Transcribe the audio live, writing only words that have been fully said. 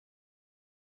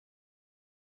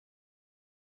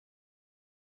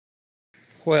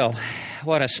Well,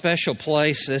 what a special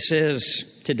place this is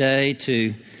today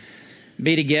to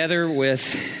be together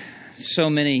with so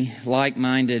many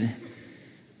like-minded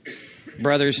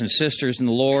brothers and sisters in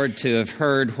the Lord, to have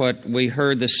heard what we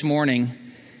heard this morning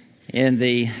in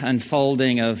the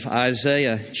unfolding of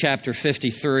Isaiah chapter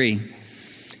 53.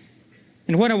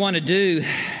 And what I want to do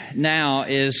now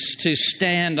is to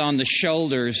stand on the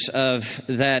shoulders of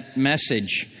that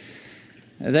message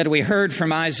that we heard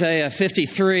from Isaiah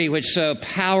 53, which so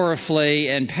powerfully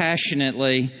and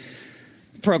passionately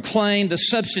proclaimed the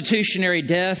substitutionary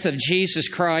death of Jesus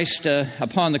Christ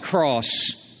upon the cross.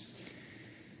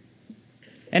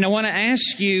 And I want to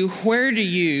ask you, where do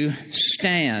you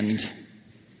stand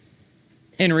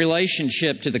in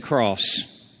relationship to the cross?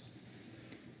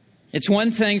 It's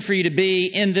one thing for you to be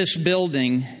in this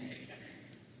building,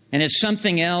 and it's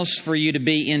something else for you to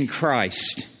be in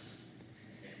Christ.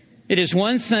 It is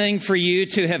one thing for you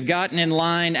to have gotten in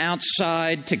line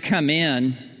outside to come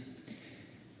in,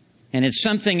 and it's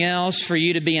something else for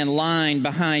you to be in line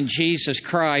behind Jesus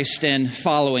Christ and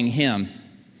following Him.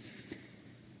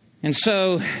 And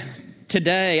so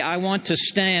today I want to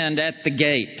stand at the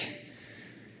gate.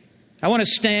 I want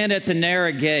to stand at the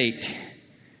narrow gate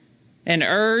and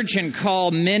urge and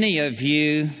call many of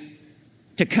you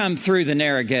to come through the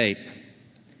narrow gate.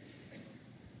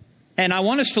 And I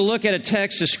want us to look at a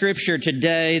text of Scripture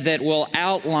today that will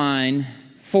outline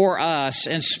for us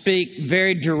and speak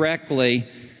very directly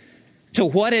to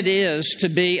what it is to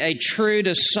be a true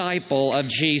disciple of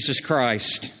Jesus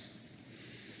Christ.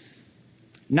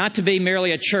 Not to be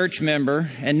merely a church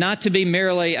member and not to be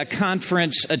merely a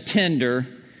conference attender,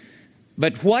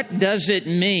 but what does it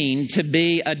mean to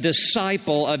be a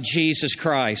disciple of Jesus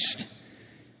Christ?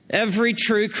 Every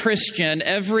true Christian,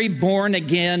 every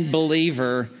born-again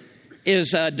believer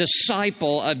is a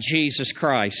disciple of Jesus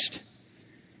Christ.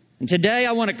 And today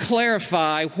I want to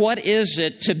clarify, what is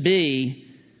it to be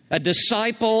a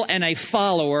disciple and a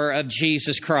follower of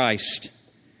Jesus Christ?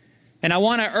 And I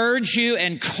want to urge you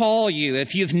and call you,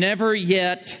 if you've never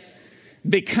yet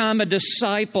become a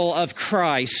disciple of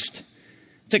Christ,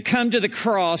 to come to the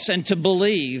cross and to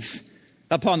believe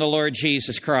upon the Lord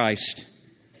Jesus Christ.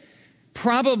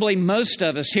 Probably most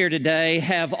of us here today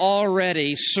have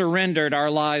already surrendered our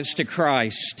lives to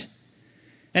Christ.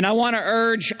 And I want to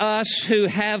urge us who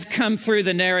have come through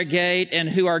the narrow gate and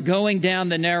who are going down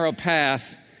the narrow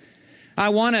path, I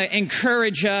want to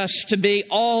encourage us to be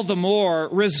all the more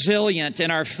resilient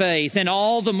in our faith and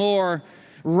all the more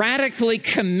radically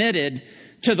committed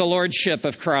to the Lordship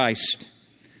of Christ.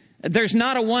 There's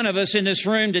not a one of us in this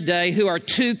room today who are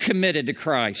too committed to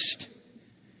Christ.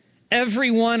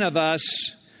 Every one of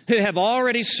us who have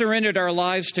already surrendered our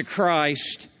lives to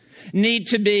Christ need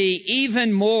to be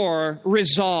even more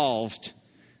resolved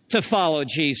to follow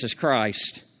Jesus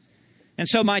Christ. And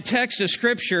so my text of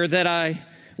Scripture that I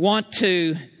want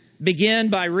to begin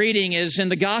by reading is in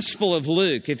the Gospel of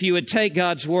Luke. If you would take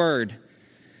God's Word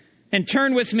and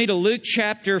turn with me to Luke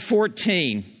chapter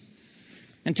 14.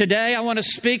 And today I want to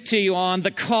speak to you on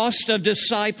the cost of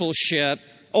discipleship,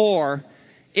 or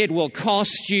it will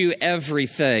cost you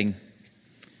everything.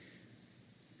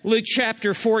 Luke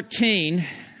chapter 14,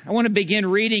 I want to begin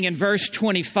reading in verse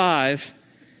 25.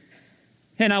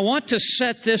 And I want to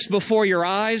set this before your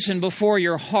eyes and before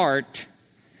your heart.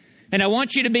 And I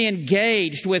want you to be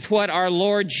engaged with what our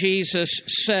Lord Jesus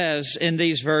says in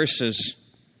these verses.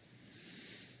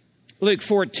 Luke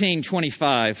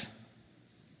 14:25.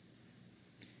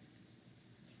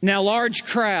 Now large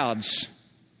crowds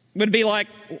would be like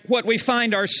what we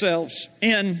find ourselves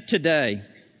in today.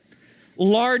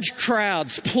 Large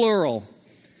crowds, plural.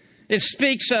 It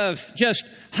speaks of just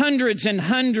hundreds and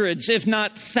hundreds, if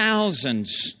not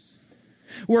thousands,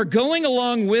 were going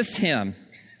along with him.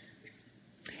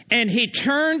 And he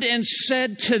turned and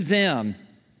said to them,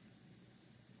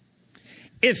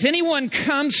 if anyone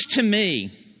comes to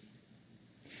me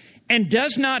and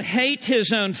does not hate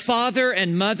his own father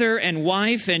and mother and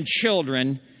wife and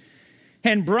children,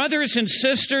 and brothers and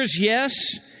sisters, yes,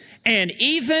 and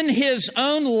even his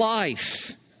own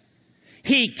life,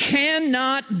 he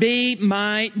cannot be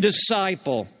my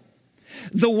disciple.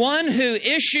 The one who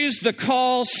issues the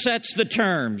call sets the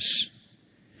terms.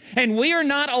 And we are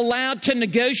not allowed to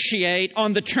negotiate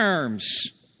on the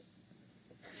terms.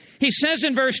 He says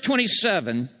in verse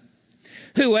 27,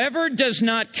 whoever does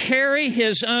not carry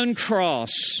his own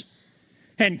cross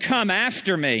and come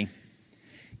after me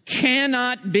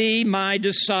cannot be my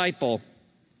disciple.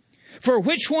 For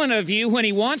which one of you, when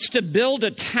he wants to build a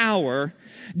tower,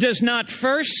 does not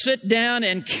first sit down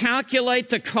and calculate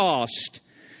the cost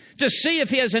to see if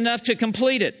he has enough to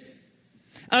complete it?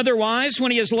 Otherwise,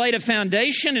 when he has laid a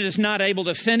foundation and is not able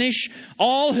to finish,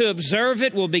 all who observe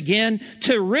it will begin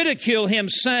to ridicule him,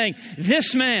 saying,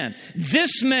 this man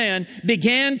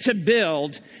began to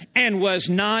build and was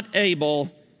not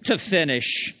able to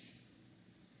finish.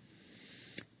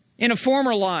 In a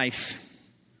former life,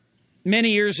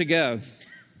 many years ago,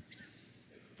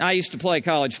 I used to play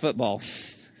college football.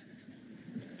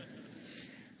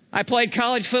 I played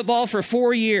college football for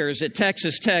 4 years at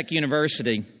Texas Tech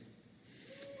University.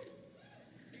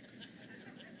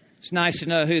 It's nice to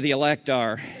know who the elect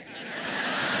are.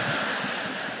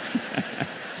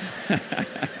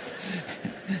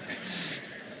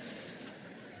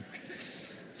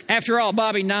 After all,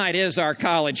 Bobby Knight is our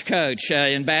college coach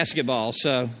in basketball,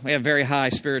 so we have very high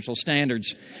spiritual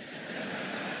standards.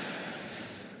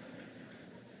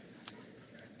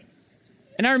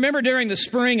 And I remember during the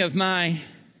spring of my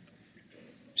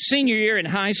senior year in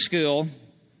high school,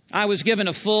 I was given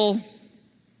a full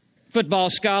football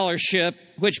scholarship,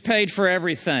 which paid for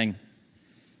everything.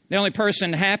 The only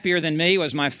person happier than me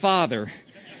was my father.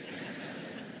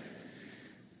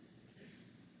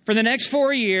 For the next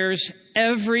 4 years,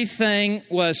 everything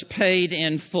was paid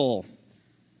in full.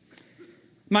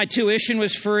 My tuition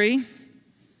was free.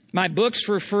 My books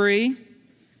were free.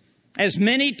 As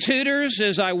many tutors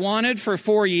as I wanted for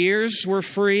 4 years were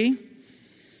free.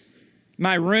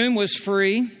 My room was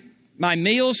free. My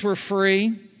meals were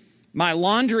free. My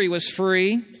laundry was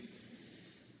free.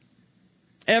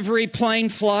 Every plane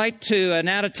flight to an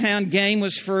out-of-town game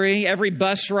was free. Every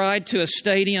bus ride to a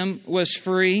stadium was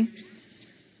free.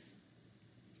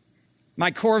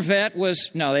 My Corvette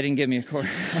was... No, they didn't give me a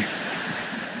Corvette.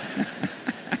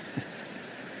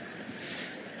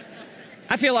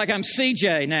 I feel like I'm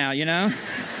CJ now, you know?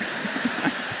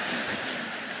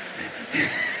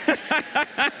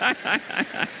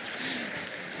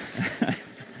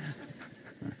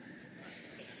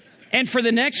 And for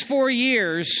the next 4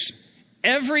 years,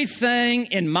 everything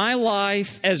in my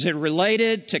life as it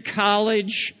related to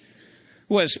college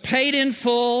was paid in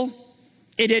full.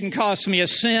 It didn't cost me a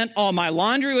cent. All my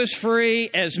laundry was free.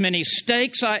 As many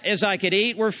steaks as I could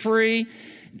eat were free.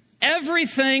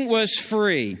 Everything was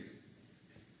free.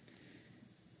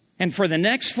 And for the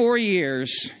next 4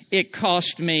 years, it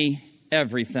cost me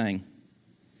everything.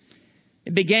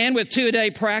 It began with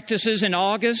 2-a-day practices in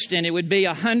August, and it would be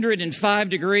 105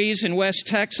 degrees in West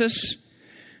Texas.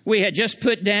 We had just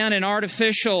put down an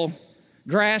artificial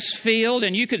grass field,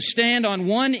 and you could stand on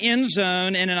one end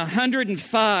zone, and in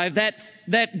 105,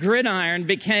 that gridiron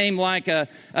became like a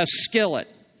skillet.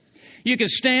 You could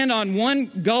stand on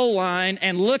one goal line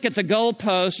and look at the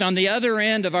goalpost on the other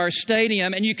end of our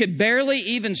stadium, and you could barely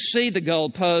even see the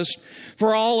goalpost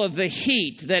for all of the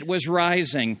heat that was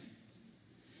rising.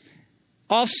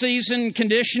 Off-season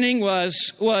conditioning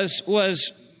was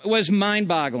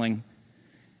mind-boggling.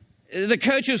 The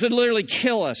coaches would literally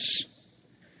kill us.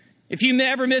 If you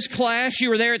ever missed class, you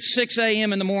were there at 6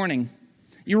 a.m. in the morning.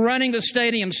 You're running the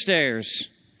stadium stairs.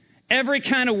 Every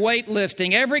kind of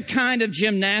weightlifting, every kind of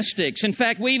gymnastics. In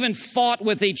fact, we even fought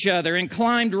with each other and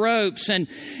climbed ropes and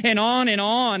on and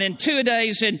on. And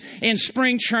 2-a-days in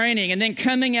spring training and then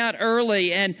coming out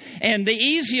early. And the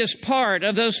easiest part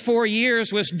of those 4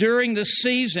 years was during the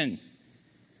season.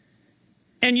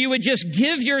 And you would just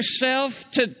give yourself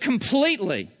to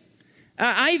completely.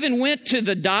 I even went to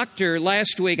the doctor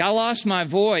last week. I lost my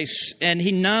voice and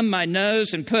he numbed my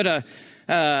nose and put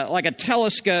like a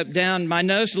telescope down my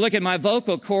nose to look at my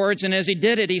vocal cords. And as he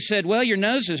did it, he said, well, your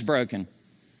nose is broken.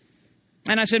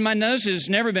 And I said, my nose has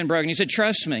never been broken. He said,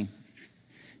 trust me.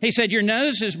 He said, your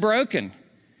nose is broken.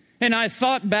 And I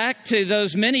thought back to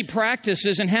those many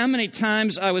practices and how many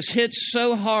times I was hit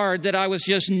so hard that I was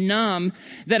just numb,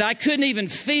 that I couldn't even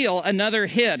feel another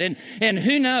hit. And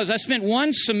who knows, I spent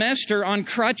one semester on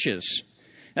crutches.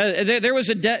 There was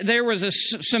a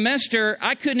semester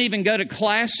I couldn't even go to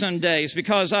class some days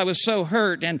because I was so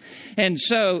hurt and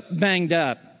so banged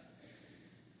up.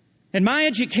 In my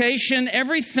education,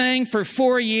 everything for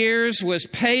 4 years was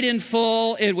paid in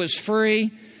full. It was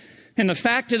free. And the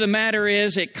fact of the matter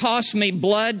is, it cost me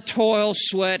blood, toil,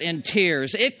 sweat, and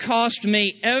tears. It cost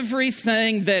me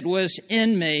everything that was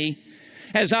in me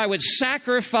as I would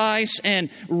sacrifice and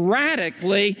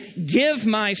radically give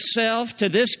myself to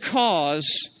this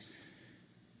cause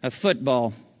of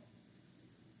football.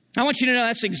 I want you to know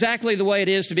that's exactly the way it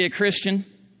is to be a Christian.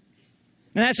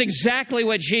 And that's exactly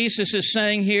what Jesus is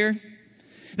saying here.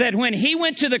 that when He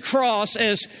went to the cross,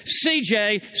 as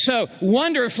CJ so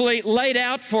wonderfully laid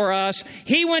out for us,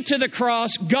 He went to the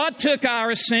cross, God took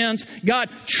our sins, God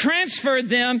transferred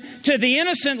them to the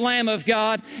innocent Lamb of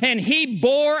God, and He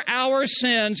bore our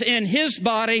sins in His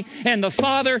body, and the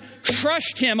Father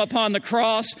crushed Him upon the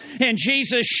cross, and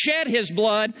Jesus shed His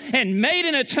blood and made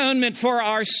an atonement for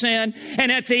our sin,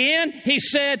 and at the end He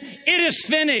said, "It is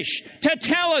finished,"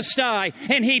 tetelestai,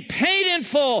 and He paid in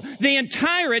full the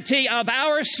entirety of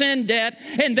our sin debt,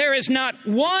 and there is not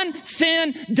one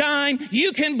thin dime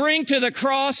you can bring to the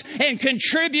cross and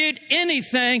contribute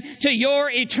anything to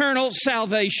your eternal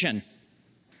salvation.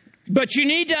 But you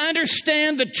need to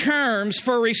understand the terms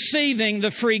for receiving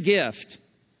the free gift.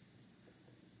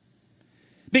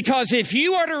 Because if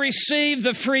you are to receive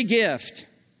the free gift,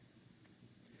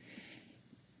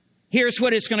 here's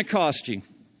what it's going to cost you.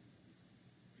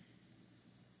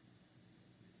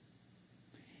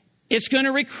 It's going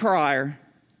to require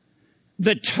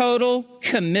the total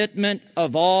commitment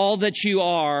of all that you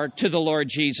are to the Lord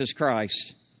Jesus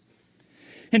Christ.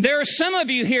 And there are some of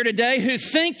you here today who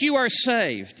think you are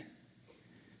saved.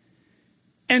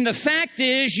 And the fact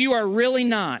is, you are really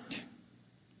not.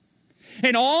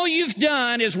 And all you've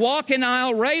done is walk an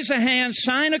aisle, raise a hand,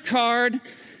 sign a card,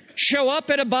 show up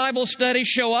at a Bible study,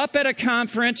 show up at a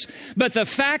conference. But the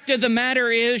fact of the matter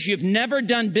is, you've never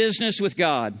done business with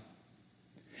God.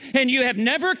 And you have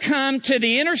never come to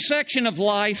the intersection of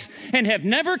life and have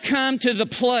never come to the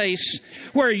place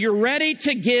where you're ready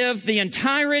to give the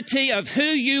entirety of who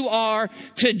you are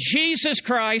to Jesus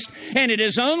Christ, and it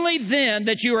is only then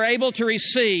that you are able to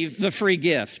receive the free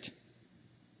gift.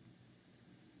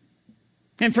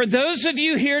 And for those of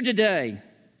you here today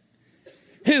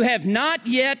who have not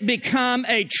yet become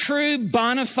a true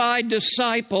bona fide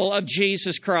disciple of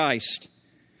Jesus Christ,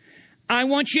 I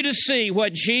want you to see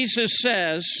what Jesus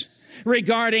says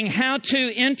regarding how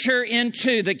to enter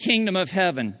into the kingdom of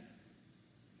heaven.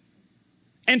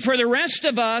 And for the rest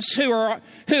of us who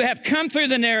have come through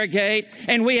the narrow gate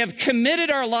and we have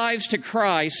committed our lives to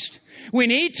Christ, we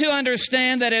need to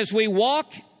understand that as we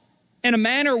walk in a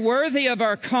manner worthy of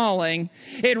our calling,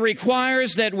 it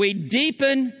requires that we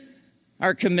deepen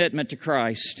our commitment to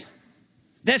Christ.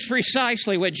 That's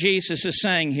precisely what Jesus is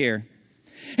saying here.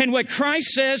 And what Christ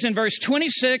says in verse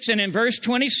 26 and in verse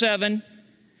 27,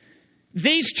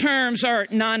 these terms are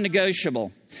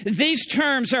non-negotiable. These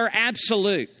terms are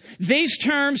absolute. These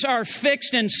terms are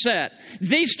fixed and set.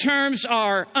 These terms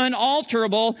are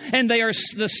unalterable, and they are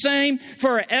the same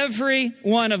for every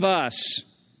one of us.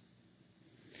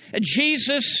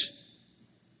 Jesus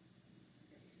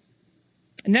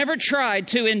never tried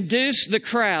to induce the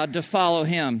crowd to follow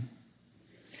Him.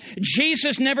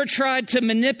 Jesus never tried to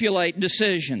manipulate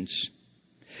decisions.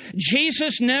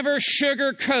 Jesus never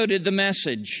sugar-coated the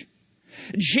message.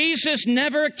 Jesus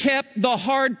never kept the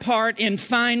hard part in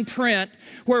fine print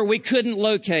where we couldn't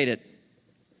locate it.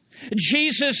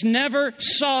 Jesus never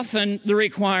softened the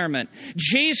requirement.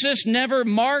 Jesus never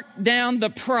marked down the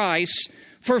price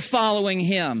for following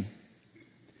Him.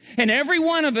 And every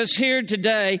one of us here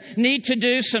today need to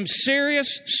do some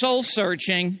serious soul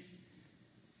searching.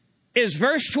 Is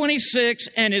verse 26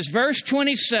 and is verse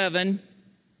 27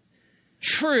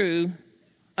 true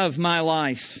of my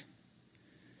life?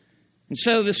 And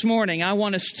so this morning, I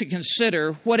want us to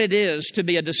consider what it is to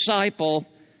be a disciple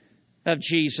of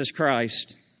Jesus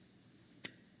Christ.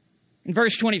 In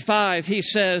verse 25, he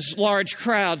says large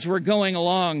crowds were going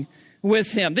along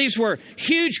with Him. These were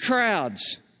huge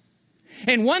crowds.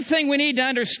 And one thing we need to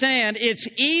understand, it's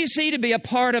easy to be a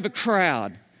part of a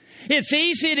crowd. It's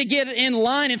easy to get in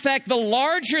line. In fact, the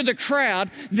larger the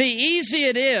crowd, the easier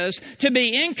it is to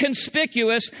be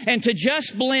inconspicuous and to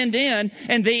just blend in,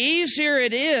 and the easier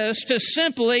it is to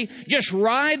simply just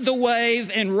ride the wave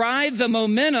and ride the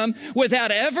momentum without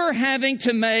ever having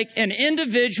to make an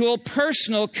individual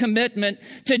personal commitment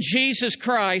to Jesus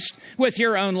Christ with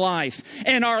your own life.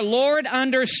 And our Lord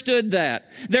understood that.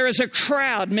 There is a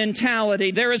crowd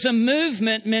mentality. There is a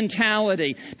movement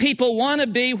mentality. People want to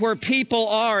be where people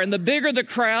are, and the bigger the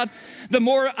crowd, the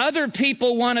more other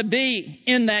people want to be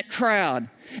in that crowd.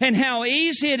 And how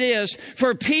easy it is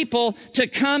for people to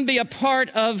come be a part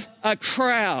of a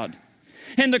crowd.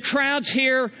 And the crowds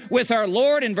here with our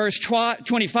Lord in verse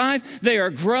 25, they are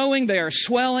growing, they are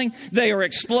swelling, they are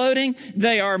exploding,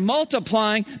 they are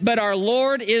multiplying, but our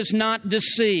Lord is not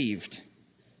deceived.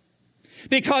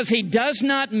 Because He does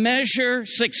not measure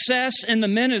success in the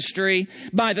ministry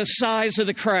by the size of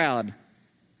the crowd.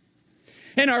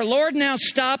 And our Lord now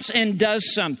stops and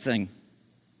does something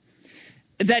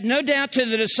that no doubt to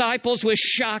the disciples was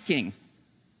shocking.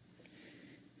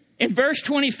 In verse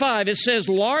 25, it says,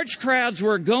 large crowds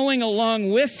were going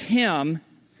along with him,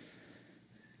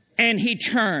 and he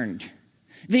turned.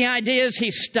 The idea is he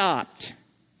stopped.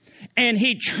 And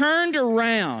he turned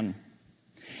around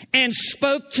and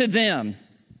spoke to them.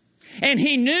 And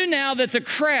he knew now that the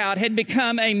crowd had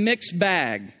become a mixed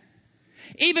bag.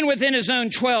 Even within his own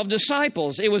 12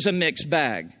 disciples, it was a mixed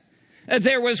bag.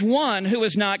 There was one who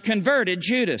was not converted,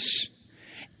 Judas.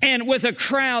 And with a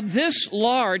crowd this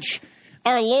large,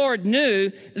 our Lord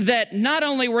knew that not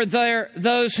only were there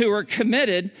those who were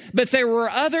committed, but there were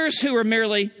others who were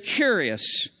merely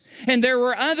curious. And there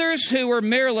were others who were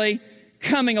merely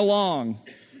coming along.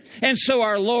 And so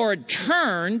our Lord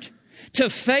turned to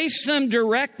face them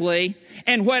directly.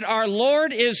 And what our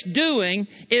Lord is doing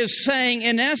is saying,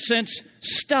 in essence,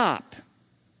 stop.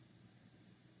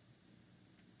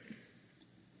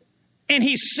 And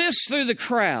he sifts through the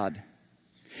crowd.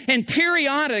 And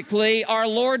periodically, our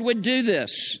Lord would do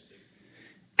this,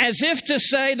 as if to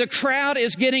say the crowd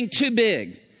is getting too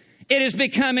big. It is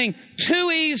becoming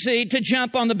too easy to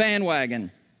jump on the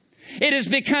bandwagon. It is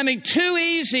becoming too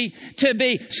easy to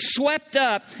be swept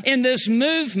up in this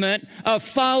movement of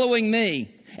following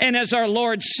me. And as our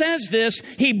Lord says this,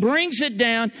 he brings it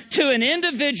down to an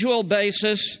individual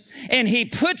basis, and he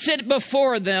puts it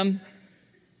before them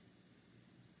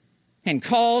and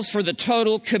calls for the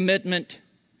total commitment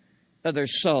of their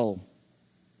soul.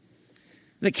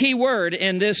 The key word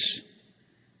in this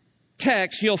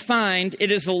text, you'll find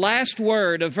it is the last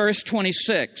word of verse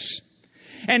 26.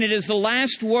 And it is the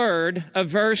last word of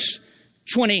verse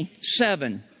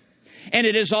 27. And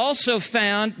it is also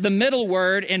found, the middle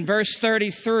word, in verse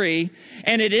 33.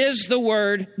 And it is the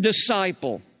word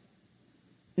disciple.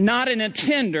 Not an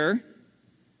attender,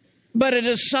 but a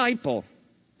disciple.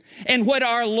 And what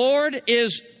our Lord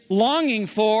is longing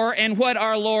for and what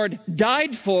our Lord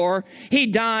died for, he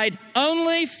died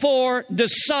only for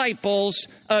disciples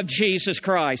of Jesus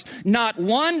Christ. Not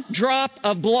one drop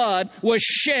of blood was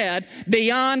shed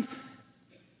beyond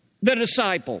the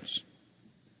disciples.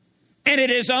 And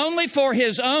it is only for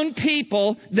his own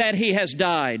people that he has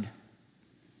died.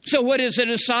 So what is a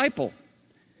disciple?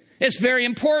 It's very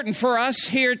important for us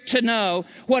here to know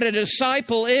what a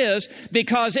disciple is,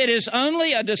 because it is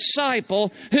only a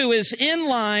disciple who is in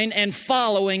line and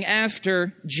following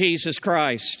after Jesus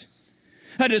Christ.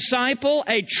 A disciple,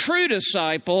 a true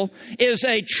disciple, is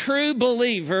a true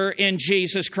believer in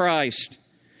Jesus Christ.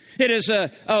 It is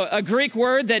a Greek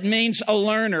word that means a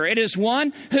learner. It is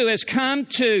one who has come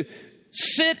to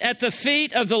sit at the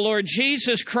feet of the Lord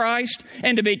Jesus Christ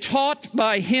and to be taught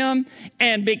by him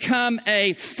and become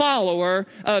a follower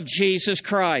of Jesus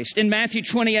Christ. In Matthew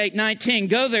 28:19,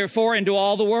 go therefore into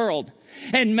all the world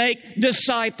and make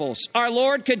disciples. Our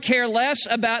Lord could care less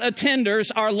about attenders.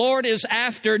 Our Lord is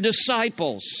after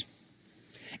disciples.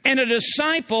 And a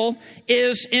disciple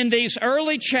is, in these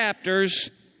early chapters,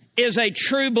 is a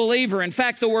true believer. In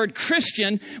fact, the word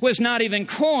Christian was not even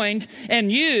coined and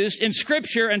used in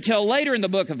Scripture until later in the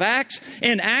book of Acts,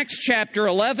 in Acts chapter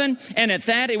 11. And at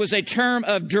that, it was a term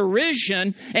of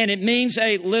derision, and it means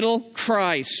a little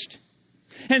Christ.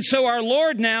 And so our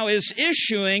Lord now is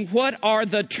issuing what are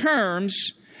the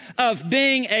terms of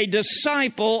being a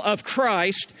disciple of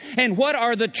Christ, and what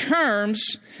are the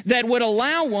terms that would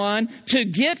allow one to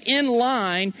get in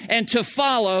line and to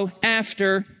follow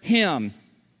after him.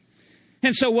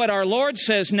 And so what our Lord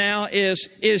says now is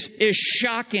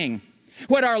shocking.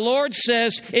 What our Lord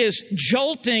says is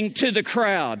jolting to the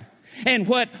crowd. And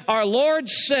what our Lord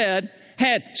said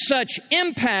had such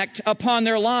impact upon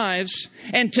their lives.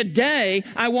 And today,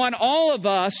 I want all of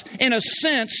us, in a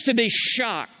sense, to be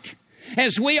shocked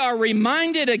as we are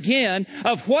reminded again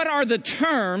of what are the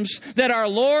terms that our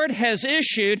Lord has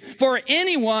issued for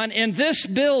anyone in this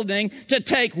building to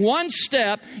take one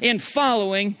step in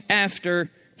following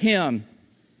after him.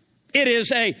 It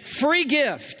is a free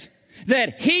gift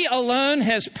that he alone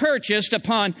has purchased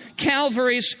upon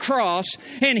Calvary's cross,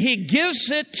 and he gives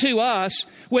it to us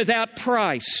without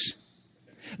price.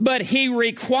 But he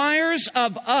requires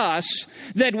of us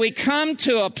that we come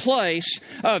to a place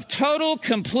of total,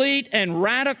 complete, and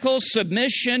radical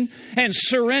submission and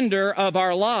surrender of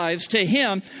our lives to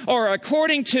him, or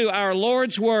according to our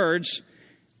Lord's words,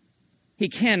 he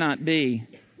cannot be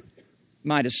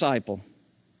my disciple.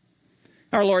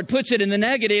 Our Lord puts it in the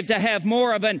negative to have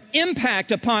more of an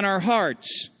impact upon our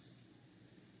hearts.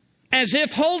 As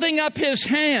if holding up his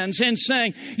hands and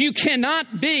saying, you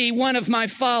cannot be one of my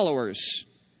followers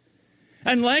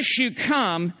unless you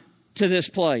come to this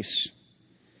place.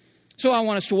 So I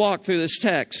want us to walk through this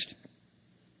text.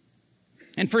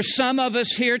 And for some of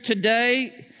us here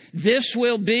today, this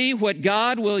will be what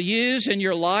God will use in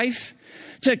your life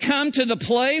to come to the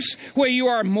place where you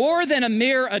are more than a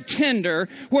mere attender,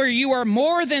 where you are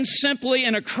more than simply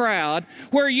in a crowd,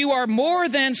 where you are more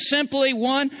than simply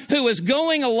one who is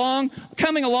coming along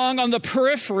on the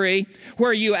periphery,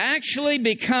 where you actually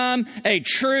become a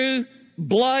true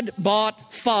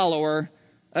blood-bought follower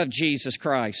of Jesus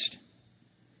Christ.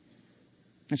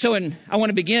 And so I want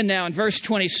to begin now in verse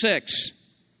 26.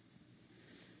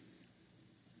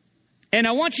 And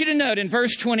I want you to note in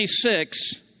verse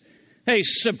 26, a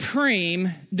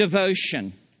supreme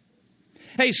devotion.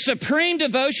 A supreme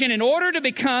devotion. In order to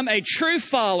become a true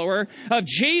follower of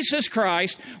Jesus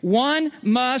Christ, one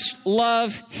must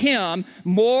love Him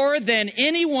more than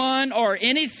anyone or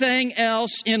anything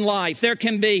else in life. There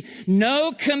can be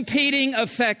no competing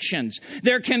affections.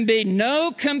 There can be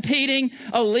no competing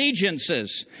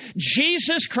allegiances.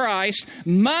 Jesus Christ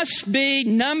must be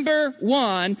number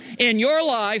one in your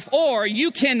life, or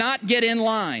you cannot get in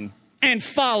line and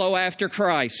follow after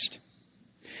Christ.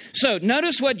 So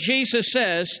notice what Jesus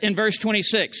says in verse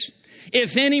 26.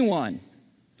 If anyone.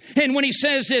 And when He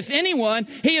says if anyone,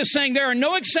 He is saying there are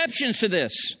no exceptions to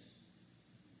this.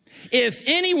 If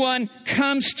anyone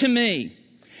comes to me.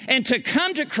 And to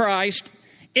come to Christ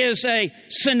is a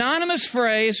synonymous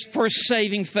phrase for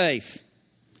saving faith.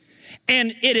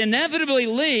 And it inevitably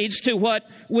leads to what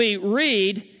we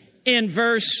read in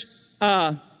verse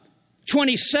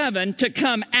 27, to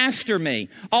come after me.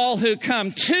 All who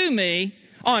come to me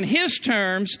on His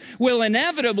terms will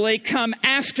inevitably come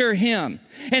after Him.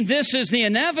 And this is the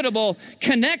inevitable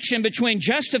connection between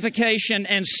justification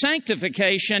and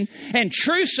sanctification, and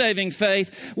true saving faith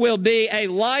will be a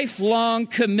lifelong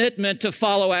commitment to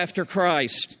follow after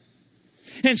Christ.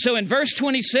 And so in verse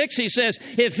 26, He says,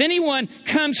 if anyone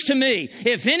comes to me,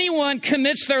 if anyone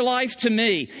commits their life to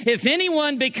me, if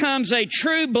anyone becomes a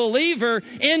true believer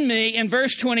in me, in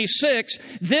verse 26,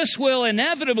 this will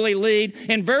inevitably lead,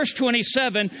 in verse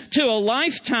 27, to a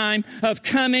lifetime of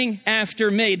coming after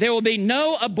me. There will be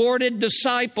no aborted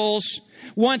disciples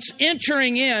once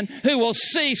entering in who will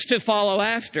cease to follow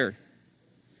after.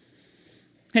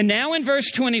 And now in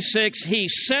verse 26, He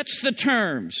sets the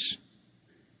terms.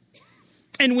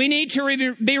 And we need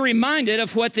to be reminded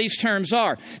of what these terms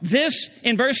are. This,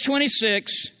 in verse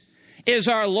 26, is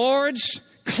our Lord's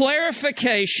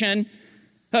clarification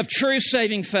of true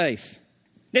saving faith.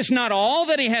 It's not all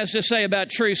that He has to say about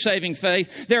true saving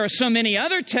faith. There are so many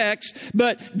other texts,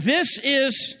 but this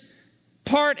is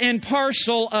part and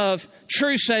parcel of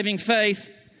true saving faith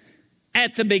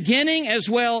at the beginning as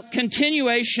well,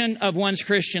 continuation of one's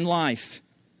Christian life.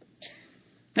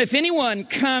 If anyone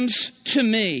comes to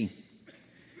me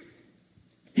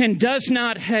and does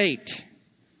not hate.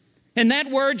 And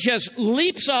that word just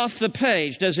leaps off the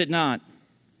page, does it not?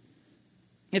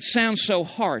 It sounds so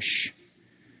harsh.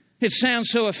 It sounds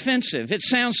so offensive. It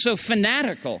sounds so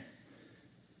fanatical.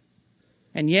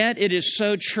 And yet it is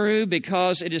so true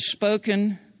because it is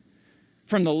spoken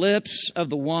from the lips of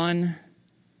the one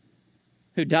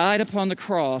who died upon the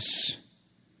cross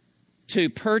to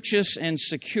purchase and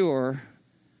secure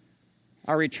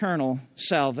our eternal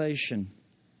salvation.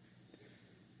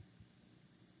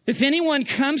 If anyone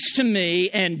comes to me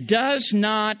and does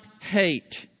not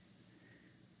hate.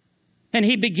 And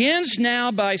He begins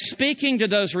now by speaking to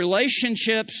those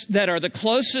relationships that are the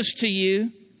closest to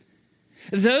you.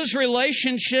 Those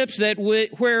relationships that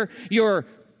where your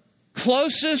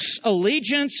closest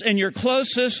allegiance and your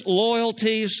closest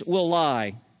loyalties will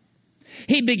lie.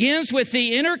 He begins with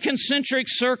the inner concentric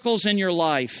circles in your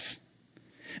life.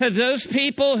 Those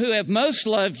people who have most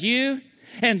loved you,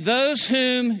 and those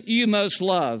whom you most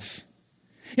love.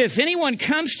 If anyone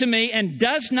comes to me and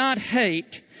does not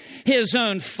hate his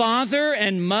own father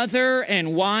and mother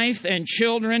and wife and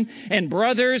children and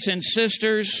brothers and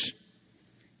sisters,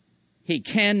 he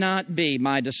cannot be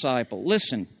my disciple.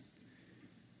 Listen,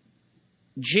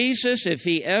 Jesus, if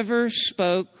He ever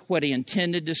spoke what He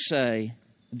intended to say,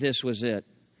 this was it.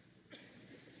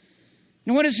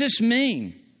 And what does this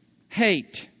mean?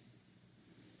 Hate.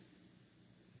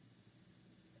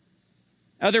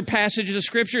 Other passages of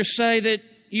Scripture say that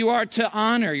you are to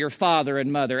honor your father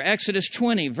and mother. Exodus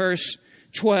 20, verse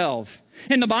 12.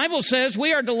 And the Bible says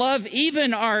we are to love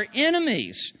even our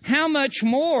enemies. How much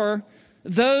more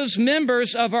those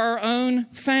members of our own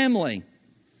family?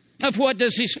 Of what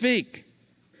does He speak?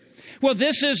 Well,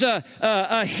 this is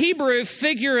a Hebrew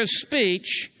figure of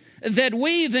speech that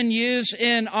we even use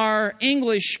in our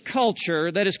English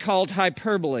culture that is called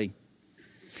hyperbole.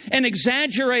 An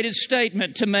exaggerated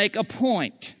statement to make a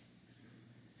point,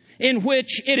 in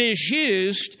which it is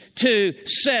used to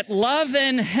set love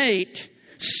and hate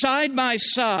side by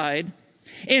side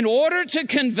in order to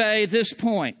convey this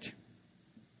point.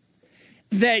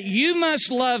 that you must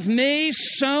love me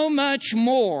so much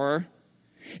more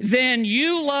than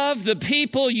you love the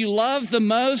people you love the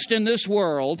most in this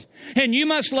world, and you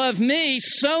must love me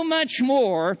so much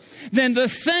more than the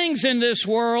things in this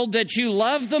world that you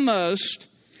love the most,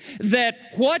 that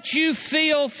what you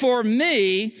feel for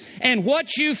me and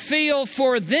what you feel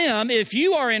for them, if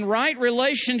you are in right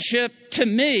relationship to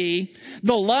me,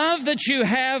 the love that you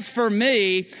have for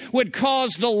me would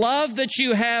cause the love that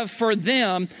you have for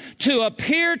them to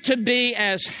appear to be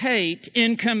as hate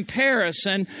in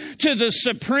comparison to the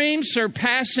supreme,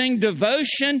 surpassing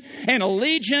devotion and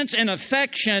allegiance and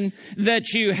affection that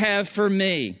you have for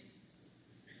me.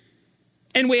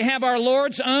 And we have our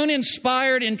Lord's own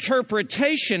inspired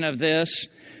interpretation of this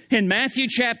in Matthew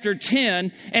chapter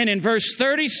 10, and in verse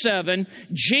 37,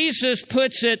 Jesus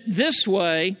puts it this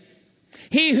way: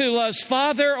 "He who loves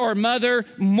father or mother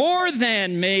more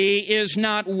than me is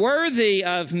not worthy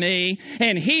of me,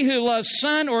 and he who loves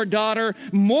son or daughter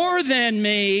more than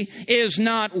me is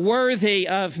not worthy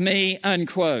of me,"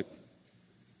 unquote.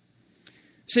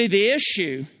 See, the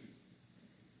issue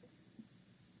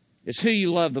is who you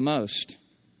love the most.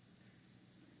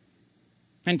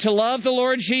 And to love the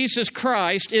Lord Jesus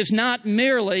Christ is not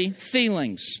merely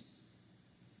feelings.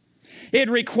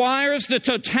 It requires the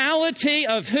totality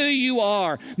of who you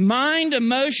are, mind,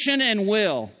 emotion, and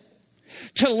will.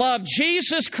 To love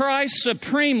Jesus Christ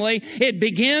supremely, it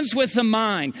begins with the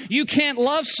mind. You can't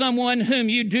love someone whom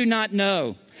you do not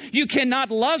know. You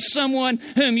cannot love someone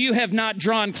whom you have not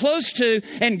drawn close to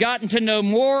and gotten to know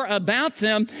more about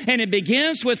them. And it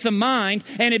begins with the mind,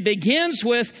 and it begins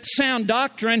with sound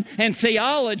doctrine and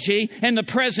theology and the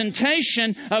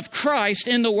presentation of Christ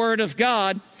in the Word of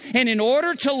God. And in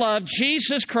order to love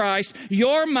Jesus Christ,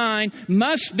 your mind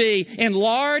must be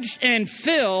enlarged and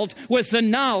filled with the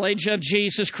knowledge of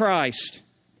Jesus Christ.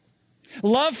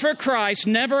 Love for Christ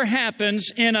never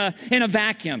happens in a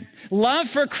vacuum. Love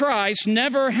for Christ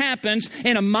never happens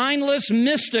in a mindless,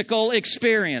 mystical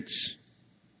experience.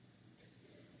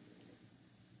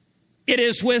 It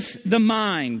is with the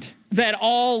mind that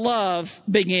all love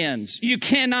begins. You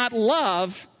cannot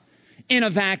love in a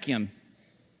vacuum.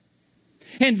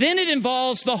 And then it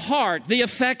involves the heart, the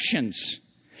affections.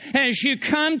 As you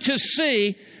come to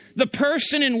see the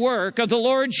person and work of the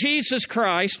Lord Jesus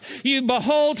Christ, you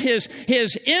behold His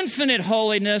infinite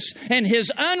holiness and His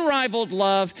unrivaled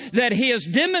love that He has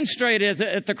demonstrated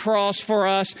at the cross for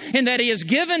us, and that He has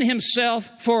given Himself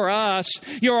for us.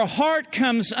 Your heart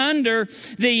comes under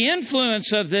the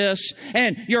influence of this,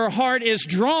 and your heart is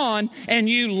drawn, and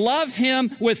you love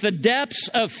Him with the depths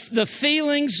of the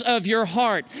feelings of your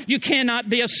heart. You cannot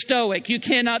be a stoic. You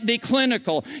cannot be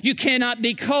clinical. You cannot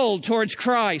be cold towards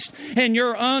Christ. And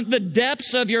the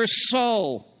depths of your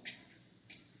soul,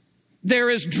 there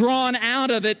is drawn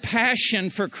out of it passion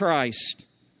for Christ,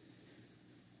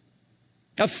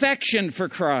 affection for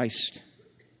Christ.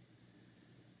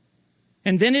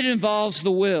 And then it involves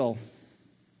the will.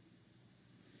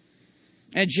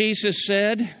 And Jesus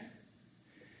said,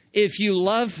 "If you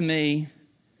love me,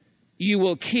 you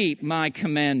will keep my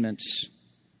commandments."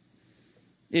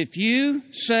 If you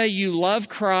say you love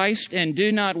Christ and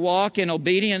do not walk in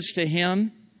obedience to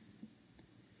Him,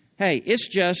 hey, it's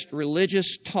just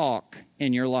religious talk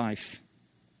in your life.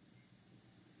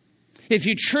 If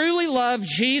you truly love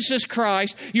Jesus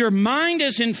Christ, your mind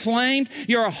is inflamed,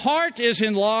 your heart is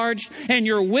enlarged, and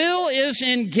your will is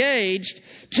engaged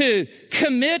to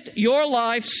commit your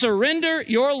life, surrender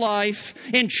your life,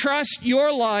 entrust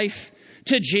your life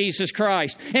to Jesus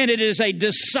Christ. And it is a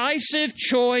decisive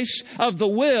choice of the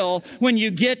will when you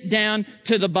get down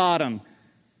to the bottom.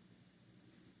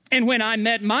 And when I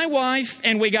met my wife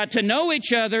and we got to know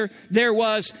each other, there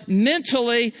was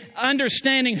mentally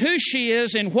understanding who she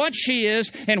is and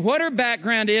what her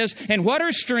background is and what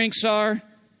her strengths are.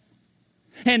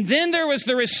 And then there was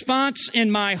the response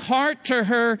in my heart to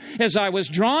her as I was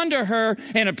drawn to her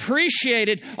and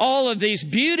appreciated all of these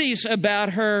beauties about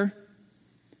her.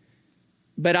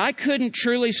 But I couldn't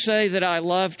truly say that I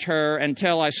loved her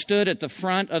until I stood at the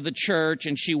front of the church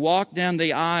and she walked down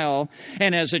the aisle.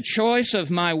 And as a choice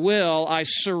of my will, I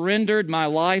surrendered my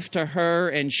life to her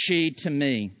and she to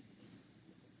me.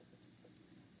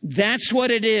 That's what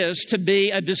it is to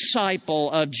be a disciple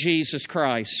of Jesus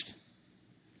Christ.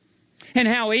 And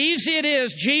how easy it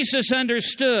is, Jesus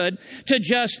understood, to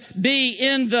just be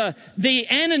in the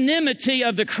anonymity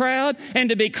of the crowd and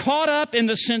to be caught up in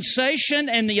the sensation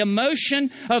and the emotion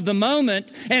of the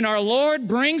moment. And our Lord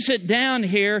brings it down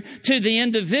here to the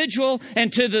individual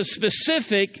and to the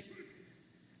specific.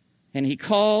 And He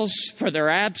calls for their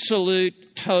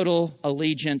absolute, total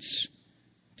allegiance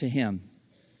to Him.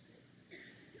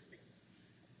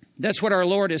 That's what our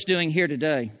Lord is doing here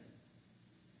today.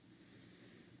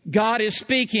 God is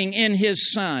speaking in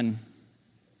His Son.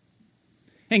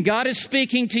 And God is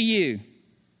speaking to you.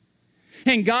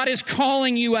 And God is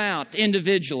calling you out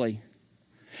individually.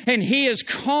 And He is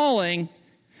calling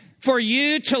for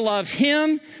you to love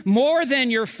Him more than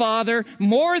your father,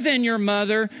 more than your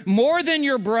mother, more than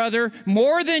your brother,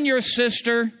 more than your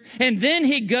sister. And then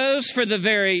He goes for the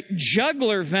very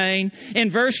jugular vein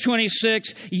in verse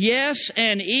 26, yes,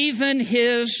 and even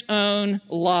His own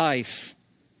life.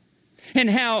 And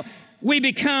how we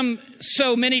become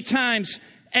so many times,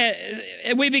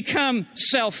 we become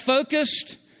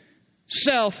self-focused,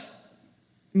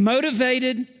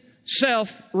 self-motivated,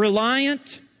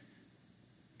 self-reliant.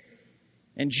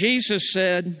 And Jesus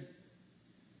said,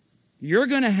 you're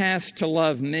going to have to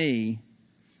love me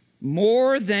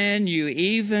more than you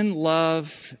even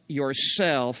love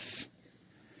yourself.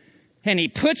 And He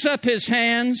puts up His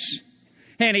hands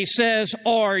and He says,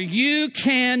 or you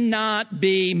cannot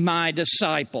be my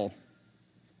disciple.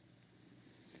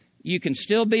 You can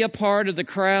still be a part of the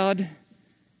crowd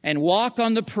and walk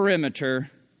on the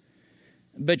perimeter,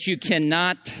 but you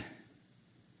cannot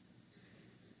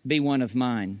be one of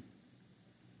mine.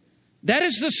 That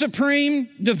is the supreme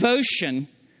devotion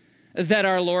that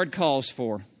our Lord calls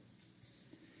for.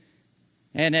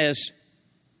 And as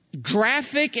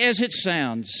graphic as it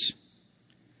sounds,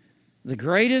 the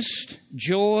greatest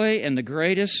joy and the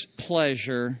greatest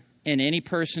pleasure in any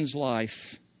person's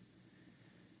life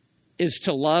is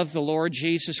to love the Lord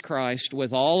Jesus Christ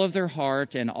with all of their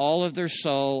heart and all of their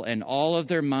soul and all of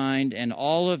their mind and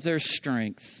all of their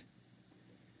strength,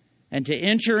 and to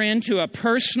enter into a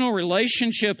personal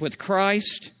relationship with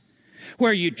Christ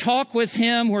where you talk with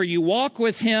Him, where you walk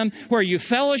with Him, where you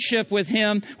fellowship with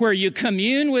Him, where you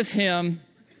commune with Him.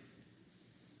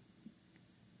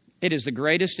 It is the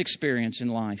greatest experience in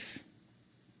life.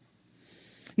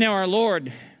 Now our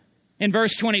Lord, in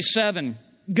verse 27,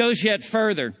 goes yet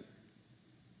further.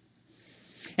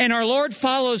 And our Lord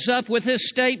follows up with this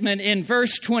statement in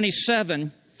verse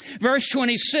 27. Verse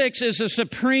 26 is a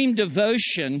supreme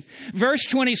devotion. Verse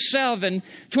 27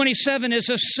 is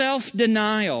a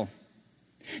self-denial.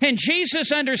 And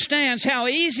Jesus understands how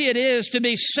easy it is to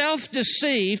be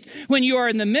self-deceived when you are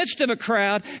in the midst of a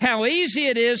crowd, how easy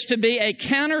it is to be a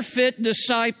counterfeit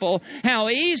disciple, how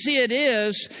easy it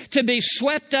is to be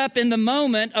swept up in the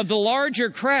moment of the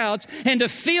larger crowds and to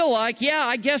feel like, yeah,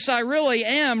 I guess I really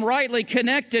am rightly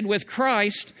connected with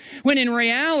Christ, when in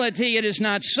reality it is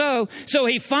not so. So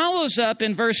He follows up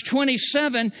in verse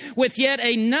 27 with yet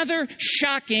another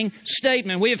shocking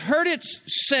statement. We have heard it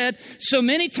said so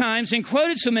many times and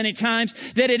quoted so many times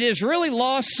that it has really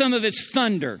lost some of its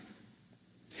thunder.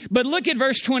 But look at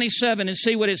verse 27 and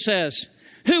see what it says.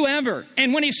 Whoever.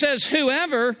 And when He says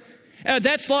whoever,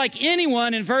 that's like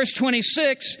anyone in verse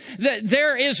 26. That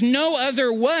there is no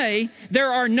other way,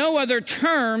 there are no other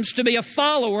terms to be a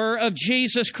follower of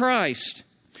Jesus Christ.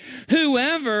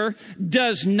 Whoever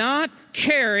does not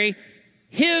carry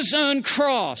His own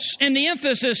cross. And the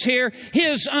emphasis here,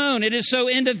 His own. It is so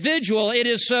individual. It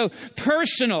is so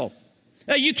personal.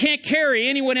 You can't carry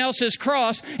anyone else's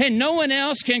cross, and no one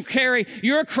else can carry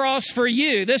your cross for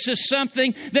you. This is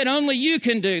something that only you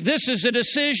can do. This is a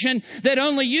decision that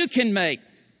only you can make.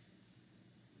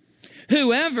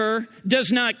 Whoever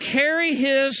does not carry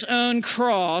his own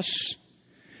cross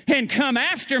and come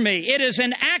after me. It is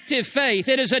an active faith.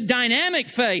 It is a dynamic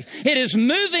faith. It is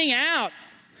moving out,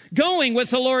 going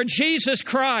with the Lord Jesus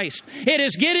Christ. It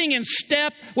is getting in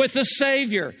step with the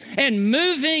Savior and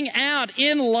moving out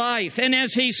in life. And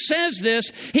as He says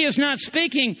this, He is not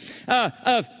speaking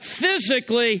of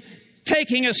physically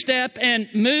taking a step and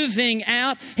moving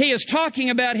out. He is talking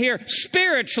about here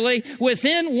spiritually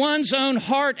within one's own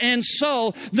heart and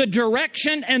soul, the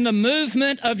direction and the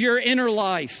movement of your inner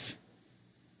life.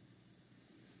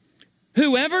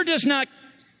 Whoever does not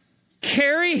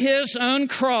carry his own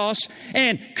cross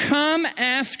and come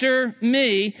after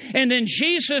me. And then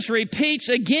Jesus repeats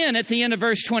again at the end of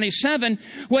verse 27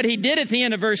 what He did at the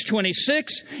end of verse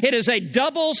 26. It is a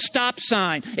double stop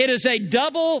sign. It is a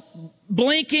double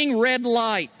blinking red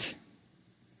light.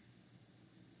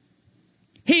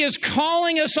 He is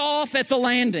calling us off at the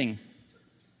landing.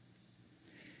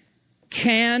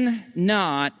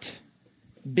 Cannot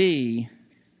be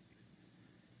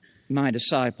my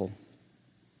disciple.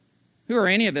 Who are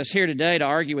any of us here today to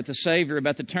argue with the Savior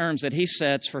about the terms that He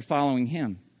sets for following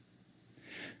Him?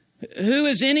 Who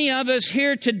is any of us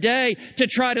here today to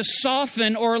try to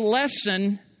soften or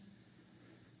lessen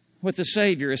what the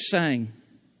Savior is saying?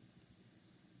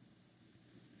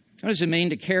 What does it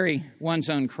mean to carry one's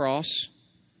own cross?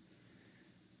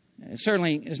 It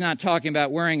certainly is not talking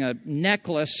about wearing a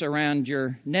necklace around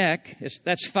your neck.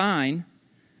 That's fine.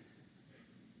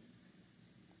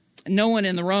 No one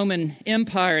in the Roman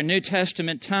Empire in New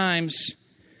Testament times,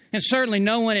 and certainly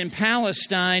no one in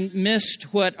Palestine, missed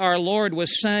what our Lord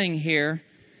was saying here,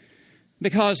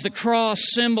 because the cross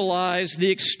symbolized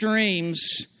the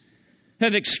extremes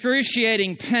of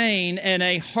excruciating pain and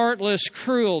a heartless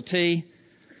cruelty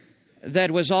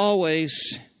that was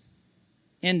always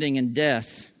ending in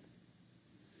death.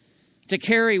 To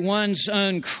carry one's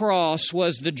own cross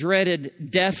was the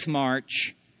dreaded death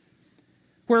march,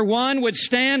 where one would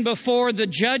stand before the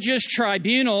judge's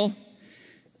tribunal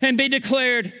and be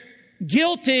declared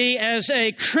guilty as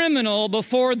a criminal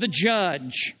before the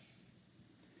judge.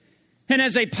 And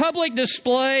as a public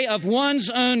display of one's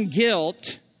own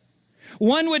guilt,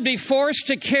 one would be forced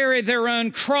to carry their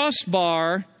own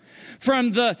crossbar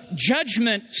from the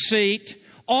judgment seat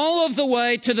all of the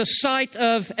way to the site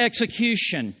of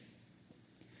execution.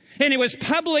 And it was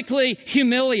publicly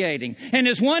humiliating. And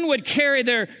as one would carry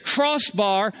their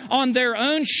crossbar on their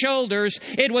own shoulders,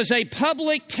 it was a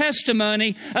public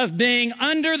testimony of being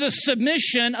under the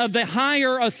submission of the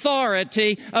higher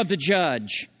authority of the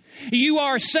judge. You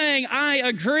are saying, I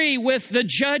agree with the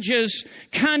judge's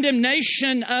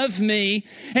condemnation of me,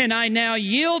 and I now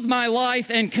yield my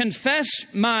life and confess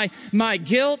my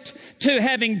guilt to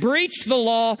having breached the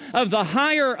law of the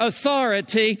higher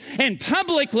authority, and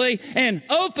publicly and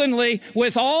openly,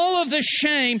 with all of the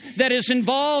shame that is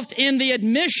involved in the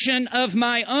admission of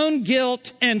my own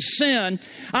guilt and sin,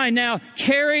 I now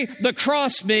carry the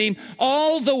crossbeam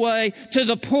all the way to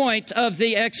the point of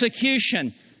the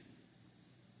execution.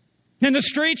 And the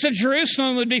streets of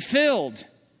Jerusalem would be filled.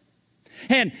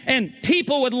 And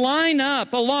people would line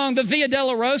up along the Via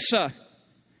Dolorosa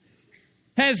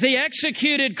as the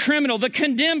executed criminal, the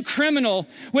condemned criminal,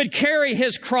 would carry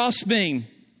his crossbeam.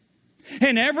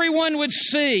 And everyone would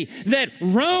see that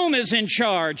Rome is in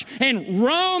charge, and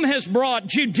Rome has brought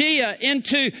Judea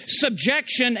into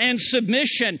subjection and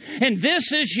submission. And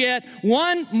this is yet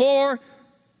one more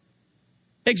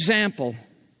example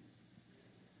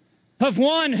of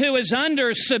one who is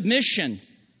under submission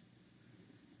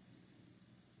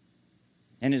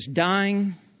and is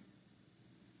dying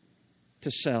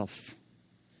to self.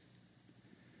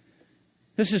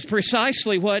 This is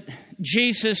precisely what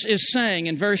Jesus is saying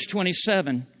in verse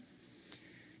 27.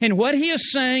 And what he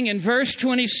is saying in verse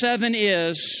 27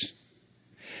 is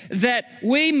that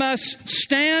we must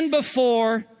stand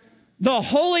before the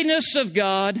holiness of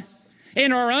God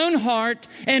in our own heart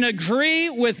and agree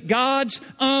with God's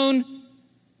own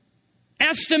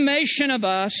estimation of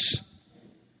us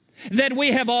that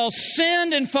we have all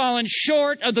sinned and fallen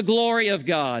short of the glory of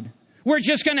God. We're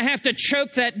just going to have to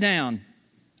choke that down.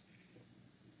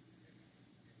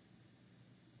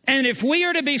 And if we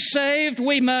are to be saved,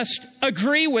 we must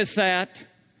agree with that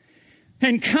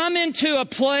and come into a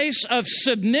place of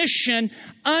submission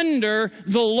under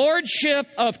the lordship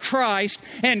of Christ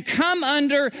and come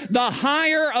under the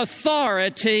higher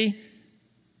authority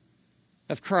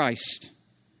of Christ.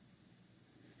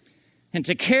 And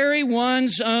to carry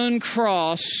one's own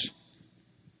cross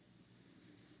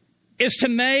is to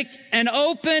make an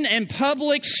open and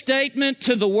public statement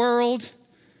to the world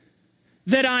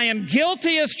that I am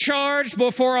guilty as charged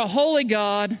before a holy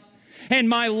God, and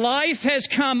my life has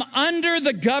come under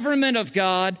the government of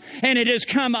God, and it has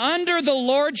come under the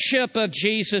lordship of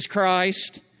Jesus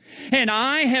Christ, and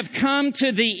I have come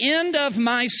to the end of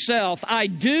myself. I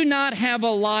do not have a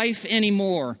life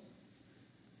anymore.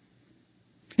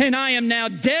 And I am now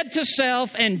dead to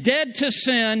self and dead to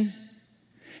sin,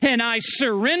 and I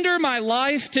surrender my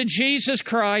life to Jesus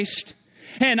Christ.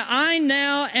 And I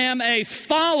now am a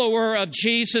follower of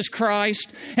Jesus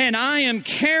Christ, and I am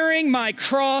carrying my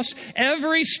cross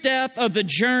every step of the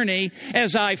journey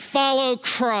as I follow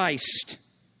Christ.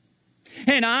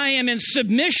 And I am in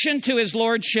submission to His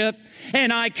Lordship,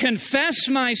 and I confess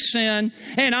my sin,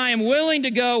 and I am willing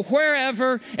to go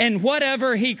wherever and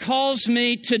whatever He calls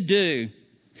me to do.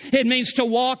 It means to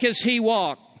walk as He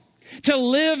walked, to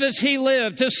live as He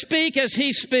lived, to speak as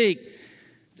He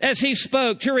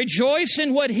spoke, to rejoice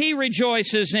in what He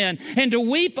rejoices in, and to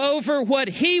weep over what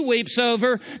He weeps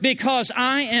over, because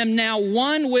I am now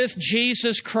one with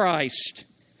Jesus Christ.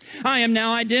 I am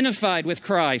now identified with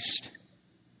Christ.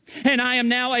 And I am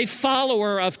now a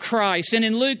follower of Christ. And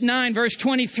in Luke 9, verse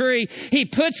 23, He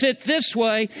puts it this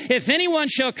way: if anyone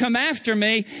shall come after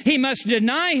me, he must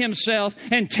deny himself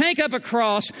and take up a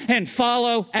cross and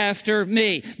follow after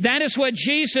me. That is what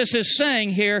Jesus is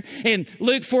saying here in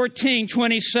Luke 14,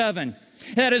 27.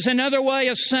 That is another way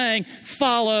of saying,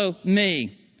 follow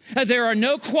me. There are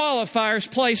no qualifiers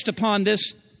placed upon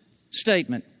this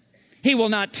statement. He will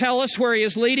not tell us where He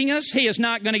is leading us. He is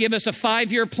not going to give us a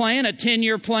 5-year plan, a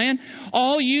 10-year plan.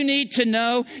 All you need to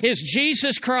know is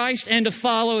Jesus Christ and to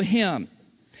follow Him.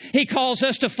 He calls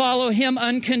us to follow Him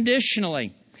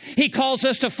unconditionally. He calls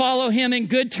us to follow Him in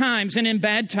good times and in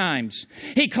bad times.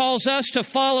 He calls us to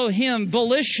follow Him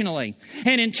volitionally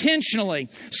and intentionally,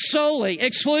 solely,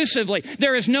 exclusively.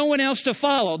 There is no one else to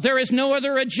follow. There is no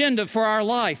other agenda for our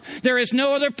life. There is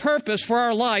no other purpose for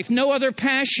our life, no other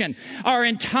passion. Our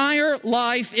entire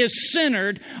life is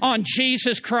centered on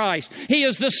Jesus Christ. He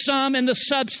is the sum and the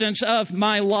substance of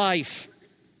my life.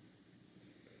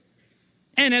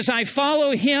 And as I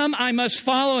follow Him, I must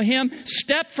follow Him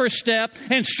step for step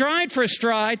and stride for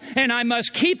stride. And I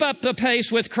must keep up the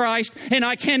pace with Christ. And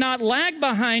I cannot lag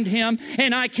behind Him.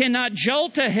 And I cannot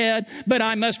jolt ahead. But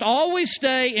I must always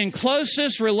stay in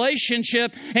closest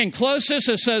relationship and closest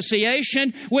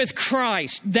association with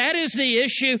Christ. That is the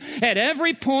issue at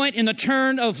every point in the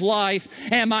turn of life.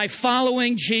 Am I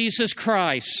following Jesus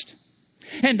Christ?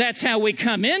 And that's how we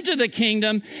come into the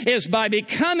kingdom, is by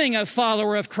becoming a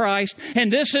follower of Christ. And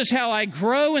this is how I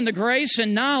grow in the grace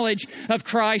and knowledge of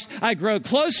Christ. I grow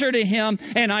closer to Him,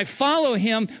 and I follow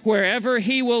Him wherever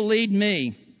He will lead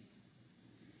me.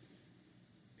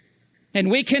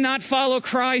 And we cannot follow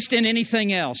Christ in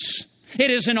anything else.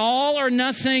 It is an all or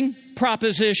nothing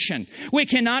proposition. We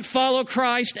cannot follow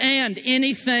Christ and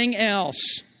anything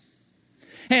else.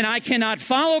 And I cannot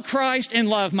follow Christ and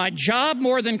love my job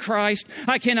more than Christ.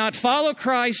 I cannot follow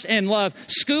Christ and love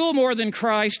school more than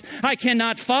Christ. I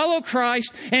cannot follow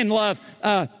Christ and love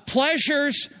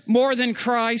pleasures more than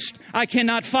Christ. I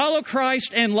cannot follow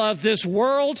Christ and love this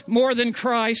world more than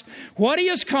Christ. What He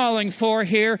is calling for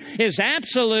here is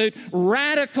absolute,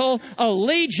 radical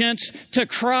allegiance to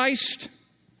Christ.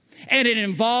 And it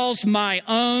involves my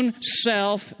own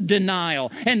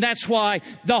self-denial. And that's why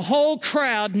the whole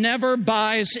crowd never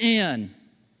buys in.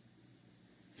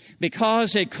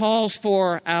 Because it calls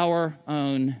for our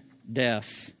own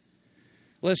death.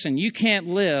 Listen, you can't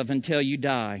live until you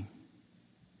die.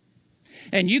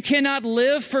 And you cannot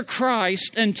live for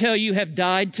Christ until you have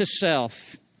died to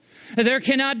self. There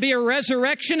cannot be a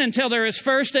resurrection until there is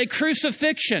first a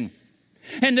crucifixion.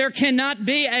 And there cannot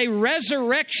be a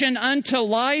resurrection unto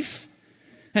life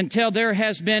until there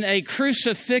has been a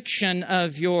crucifixion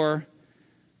of your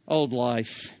old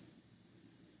life.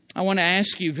 I want to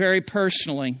ask you very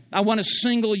personally. I want to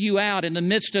single you out in the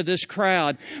midst of this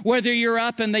crowd. Whether you're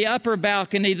up in the upper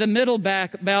balcony, the middle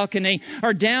balcony,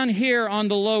 or down here on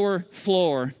the lower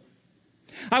floor.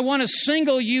 I want to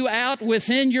single you out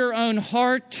within your own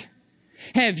heart.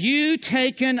 Have you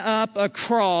taken up a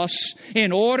cross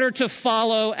in order to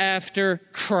follow after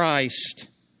Christ?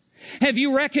 Have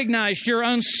you recognized your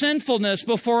own sinfulness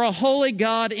before a holy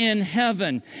God in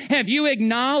heaven? Have you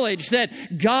acknowledged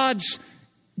that God's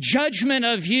judgment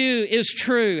of you is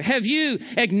true? Have you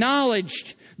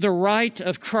acknowledged the right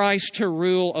of Christ to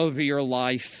rule over your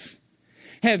life?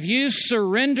 Have you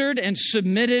surrendered and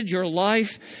submitted your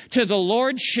life to the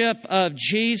Lordship of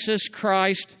Jesus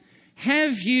Christ?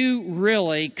 Have you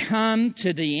really come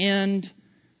to the end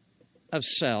of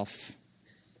self?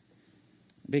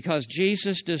 Because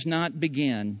Jesus does not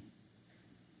begin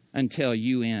until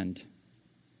you end.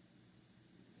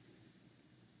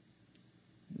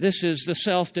 This is the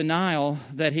self-denial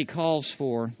that He calls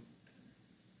for.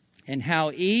 And how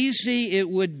easy it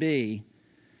would be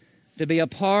to be a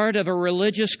part of a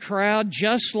religious crowd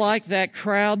just like that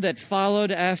crowd that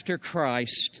followed after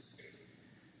Christ.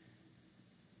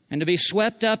 And to be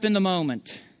swept up in the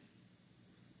moment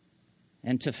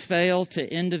and to fail to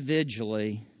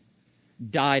individually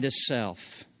die to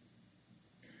self.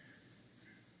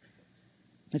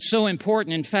 It's so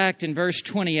important. In fact, in verse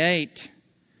 28,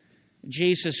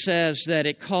 Jesus says that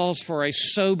it calls for a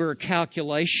sober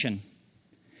calculation.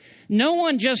 No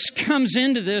one just comes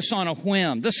into this on a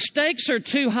whim. The stakes are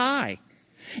too high.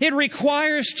 It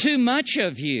requires too much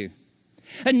of you.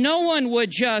 And no one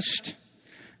would just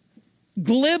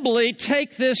glibly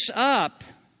take this up.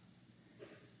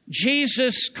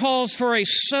 Jesus calls for a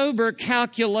sober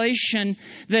calculation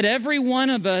that every one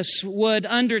of us would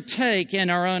undertake in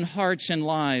our own hearts and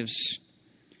lives.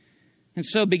 And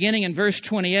so beginning in verse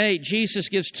 28, Jesus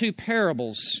gives two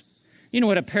parables. You know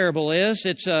what a parable is?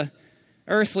 It's an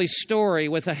earthly story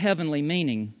with a heavenly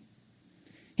meaning.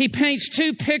 He paints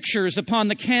two pictures upon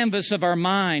the canvas of our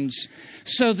minds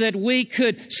so that we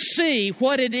could see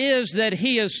what it is that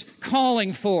He is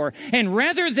calling for. And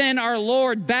rather than our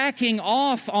Lord backing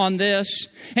off on this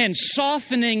and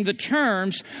softening the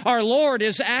terms, our Lord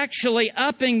is actually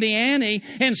upping the ante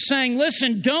and saying,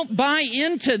 listen, don't buy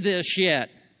into this yet.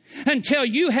 until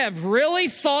you have really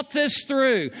thought this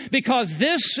through, because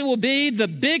this will be the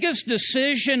biggest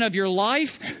decision of your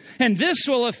life, and this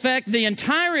will affect the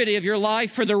entirety of your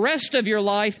life for the rest of your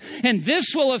life, and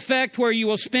this will affect where you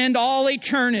will spend all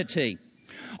eternity.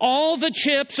 All the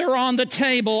chips are on the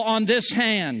table on this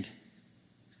hand.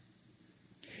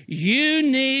 You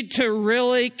need to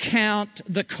really count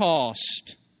the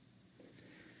cost.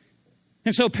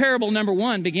 And so parable number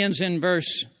 1 begins in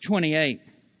verse 28.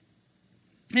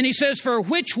 And he says, for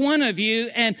which one of you,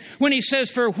 and when he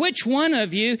says, for which one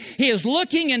of you, he is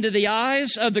looking into the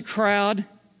eyes of the crowd,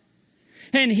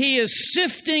 and he is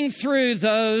sifting through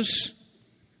those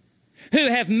who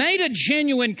have made a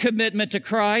genuine commitment to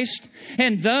Christ,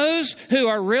 and those who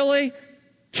are really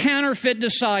counterfeit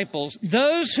disciples,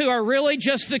 those who are really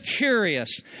just the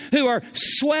curious, who are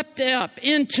swept up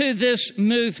into this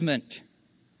movement.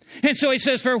 And so he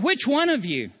says, for which one of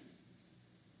you,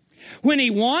 when he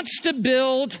wants to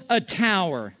build a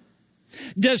tower,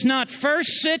 does not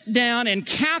first sit down and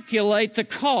calculate the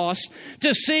cost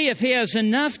to see if he has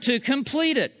enough to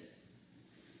complete it?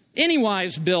 Any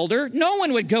wise builder, no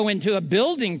one would go into a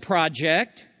building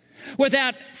project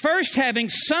without first having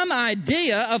some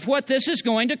idea of what this is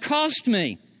going to cost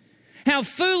me. How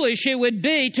foolish it would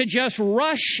be to just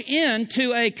rush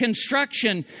into a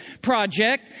construction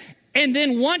project, and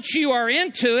then once you are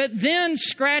into it, then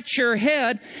scratch your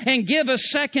head and give a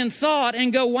second thought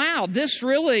and go, wow, this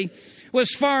really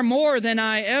was far more than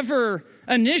I ever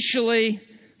initially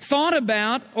thought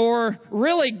about or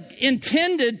really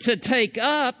intended to take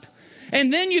up.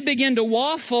 And then you begin to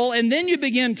waffle, and then you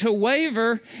begin to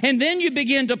waver, and then you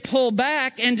begin to pull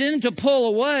back and then to pull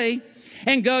away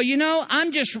and go,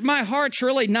 my heart's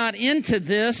really not into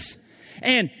this,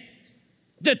 and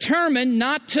determined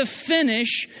not to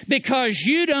finish because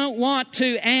you don't want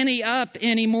to ante up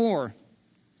anymore.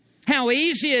 How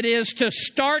easy it is to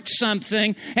start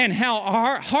something and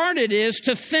how hard it is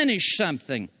to finish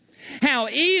something. How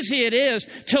easy it is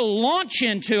to launch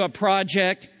into a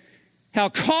project, how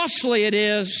costly it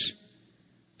is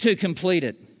to complete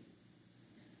it.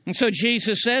 And so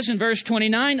Jesus says in verse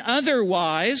 29,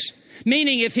 otherwise,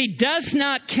 meaning if he does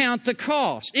not count the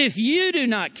cost, if you do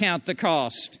not count the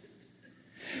cost,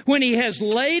 when he has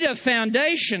laid a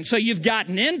foundation, so you've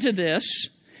gotten into this,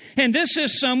 and this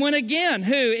is someone, again,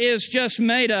 who is just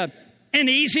made an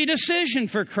easy decision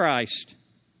for Christ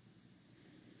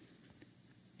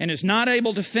and is not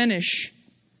able to finish,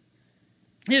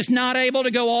 is not able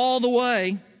to go all the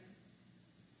way.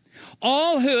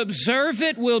 All who observe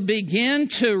it will begin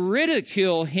to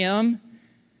ridicule him,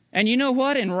 and you know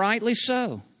what? And rightly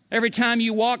so. Every time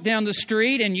you walk down the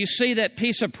street and you see that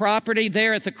piece of property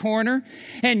there at the corner,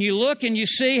 and you look and you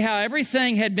see how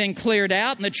everything had been cleared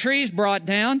out and the trees brought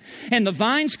down and the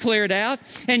vines cleared out,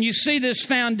 and you see this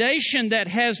foundation that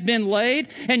has been laid,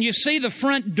 and you see the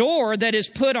front door that is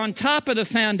put on top of the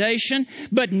foundation,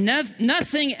 but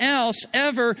nothing else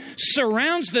ever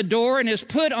surrounds the door and is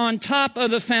put on top of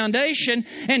the foundation.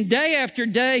 And day after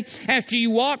day, after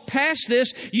you walk past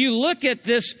this, you look at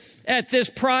this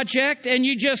project and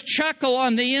you just chuckle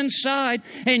on the inside,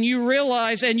 and you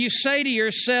realize and you say to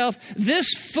yourself,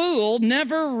 this fool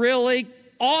never really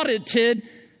audited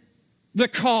the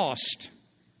cost.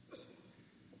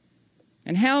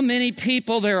 And how many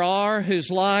people there are whose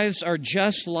lives are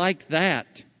just like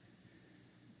that.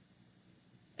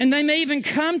 And they may even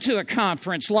come to a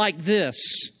conference like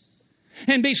this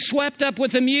and be swept up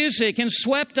with the music and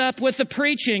swept up with the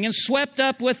preaching and swept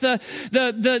up with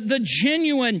the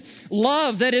genuine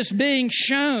love that is being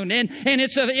shown. And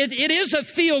it is a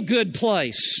feel-good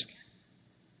place.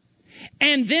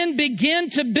 And then begin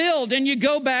to build, and you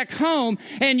go back home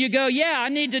and you go, yeah, I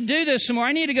need to do this some more.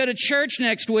 I need to go to church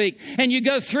next week. And you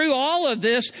go through all of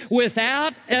this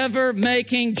without ever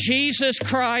making Jesus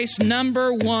Christ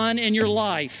number one in your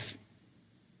life.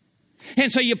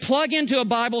 And so you plug into a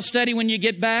Bible study when you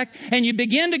get back, and you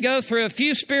begin to go through a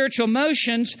few spiritual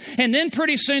motions, and then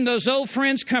pretty soon those old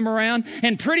friends come around,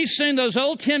 and pretty soon those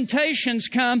old temptations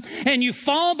come, and you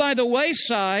fall by the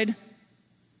wayside.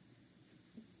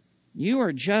 You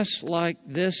are just like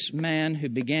this man who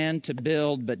began to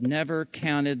build but never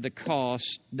counted the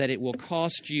cost, that it will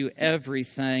cost you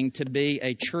everything to be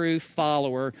a true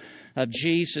follower of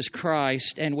Jesus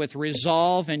Christ, and with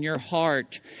resolve in your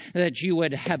heart that you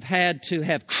would have had to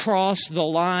have crossed the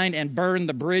line and burned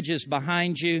the bridges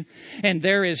behind you, and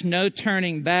there is no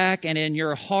turning back, and in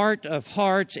your heart of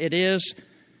hearts it is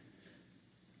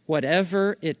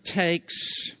whatever it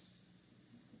takes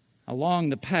along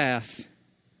the path.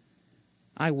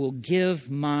 I will give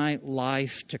my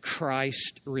life to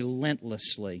Christ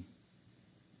relentlessly.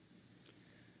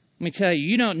 Let me tell you,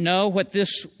 you don't know what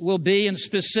this will be in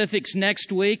specifics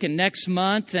next week and next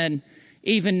month and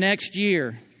even next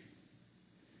year.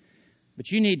 But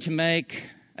you need to make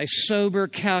a sober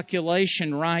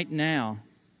calculation right now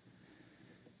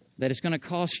that it's going to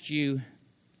cost you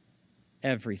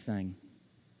everything.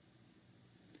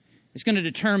 It's going to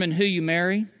determine who you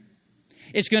marry.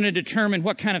 It's going to determine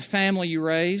what kind of family you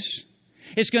raise.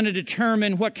 It's going to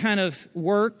determine what kind of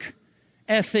work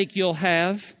ethic you'll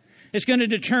have. It's going to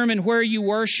determine where you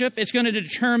worship. It's going to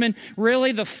determine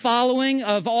really the following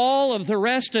of all of the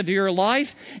rest of your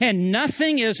life. And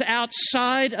nothing is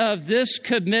outside of this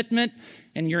commitment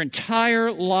and your entire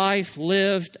life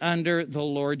lived under the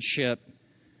lordship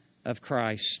of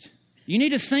Christ. You need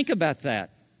to think about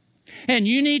that. And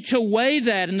you need to weigh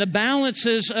that in the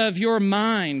balances of your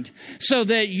mind so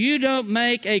that you don't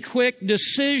make a quick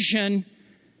decision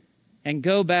and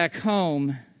go back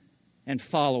home and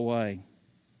fall away.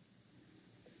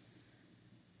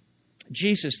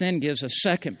 Jesus then gives a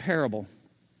second parable.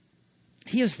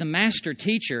 He is the master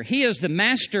teacher. He is the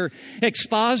master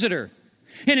expositor.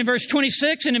 And in verse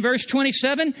 26 and in verse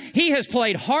 27, He has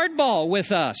played hardball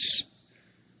with us.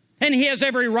 And He has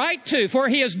every right to, for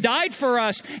He has died for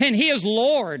us, and He is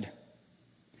Lord.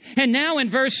 And now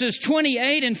in verses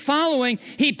 28 and following,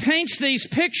 He paints these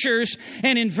pictures,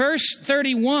 and in verse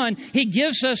 31, He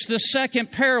gives us the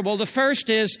second parable. The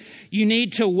first is, you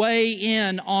need to weigh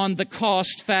in on the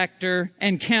cost factor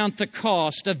and count the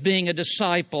cost of being a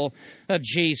disciple of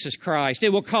Jesus Christ. It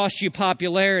will cost you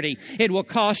popularity. It will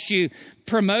cost you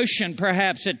promotion,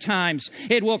 perhaps at times.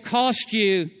 It will cost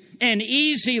you an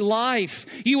easy life.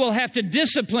 You will have to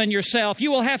discipline yourself.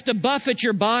 You will have to buffet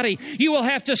your body. You will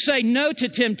have to say no to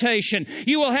temptation.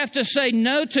 You will have to say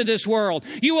no to this world.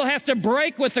 You will have to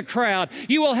break with the crowd.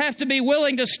 You will have to be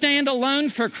willing to stand alone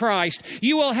for Christ.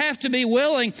 You will have to be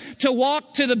willing to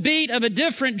walk to the beat of a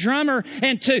different drummer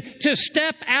and to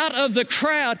step out of the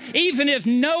crowd, even if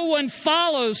no one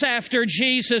follows after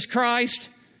Jesus Christ.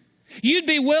 You'd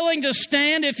be willing to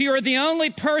stand if you were the only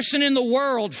person in the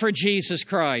world for Jesus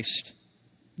Christ.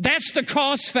 That's the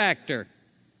cost factor.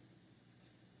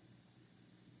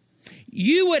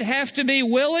 You would have to be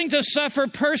willing to suffer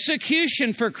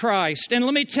persecution for Christ. And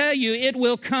let me tell you, it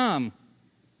will come.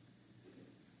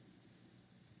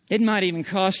 It might even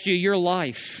cost you your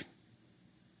life.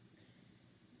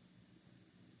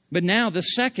 But now the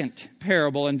second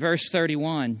parable in verse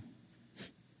 31.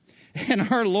 And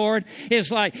our Lord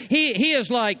is like, He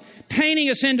is like painting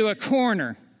us into a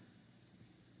corner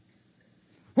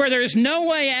where there is no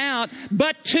way out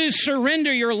but to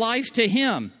surrender your life to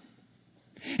Him.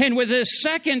 And with this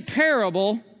second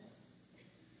parable,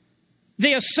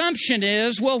 the assumption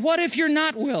is, well, what if you're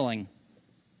not willing?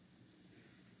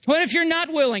 What if you're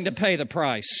not willing to pay the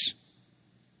price?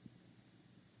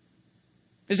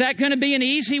 Is that going to be an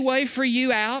easy way for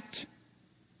you out?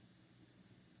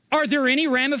 Are there any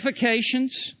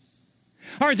ramifications?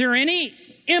 Are there any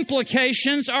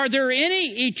implications? Are there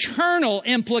any eternal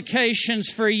implications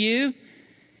for you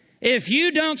if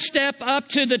you don't step up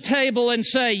to the table and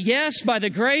say, yes, by the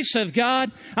grace of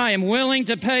God, I am willing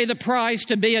to pay the price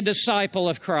to be a disciple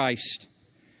of Christ?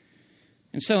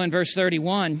 And so in verse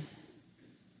 31,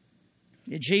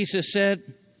 Jesus said,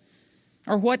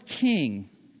 or what king,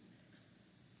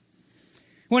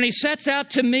 when he sets out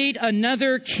to meet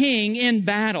another king in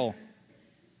battle?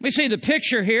 We see the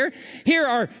picture here. Here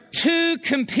are two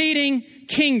competing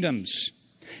kingdoms.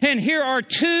 And here are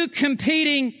two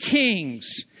competing kings.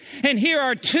 And here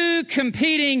are two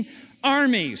competing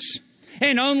armies.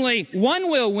 And only one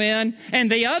will win, and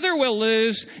the other will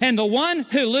lose, and the one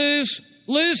who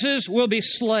loses will be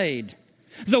slayed.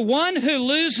 The one who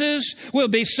loses will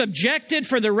be subjected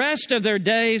for the rest of their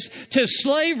days to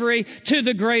slavery to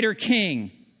the greater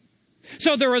king.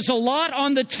 So there is a lot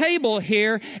on the table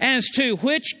here as to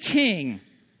which king,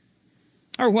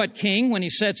 or what king, when he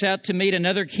sets out to meet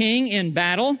another king in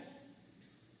battle,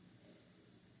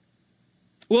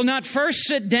 will not first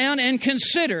sit down and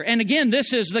consider. And again,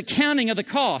 this is the counting of the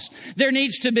cost. There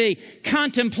needs to be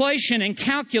contemplation and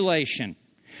calculation.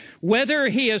 Whether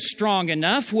he is strong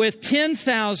enough with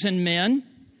 10,000 men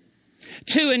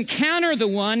to encounter the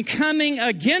one coming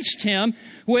against him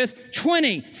with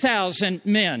 20,000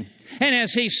 men. And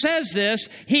as he says this,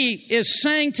 he is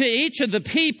saying to each of the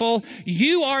people,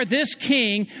 you are this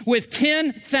king with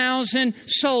 10,000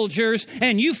 soldiers,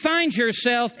 and you find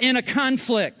yourself in a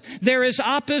conflict. There is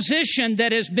opposition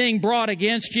that is being brought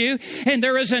against you, and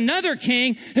there is another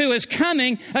king who is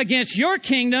coming against your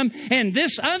kingdom, and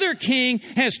this other king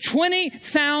has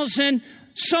 20,000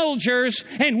 soldiers,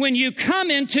 and when you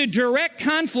come into direct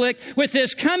conflict with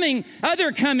this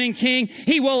other coming king,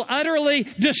 he will utterly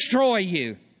destroy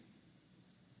you.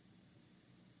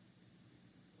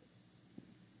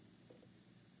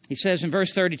 He says in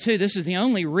verse 32, this is the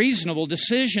only reasonable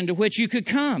decision to which you could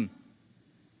come.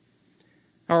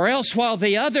 Or else, while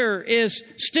the other is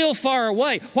still far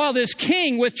away, while this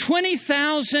king with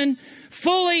 20,000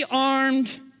 fully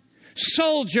armed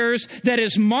soldiers that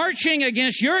is marching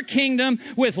against your kingdom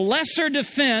with lesser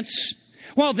defense,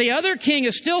 while the other king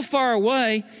is still far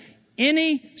away,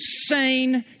 any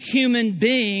sane human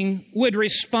being would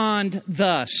respond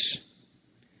thus.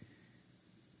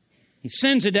 He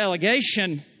sends a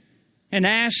delegation and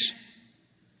asks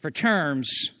for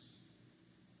terms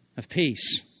of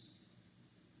peace.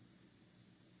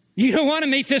 You don't want to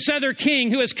meet this other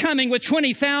king who is coming with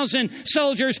 20,000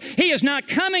 soldiers. He is not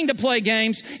coming to play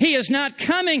games. He is not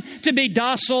coming to be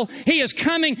docile. He is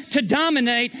coming to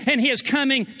dominate, and he is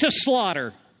coming to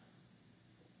slaughter.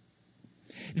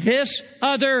 This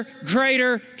other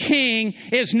greater king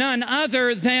is none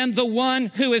other than the one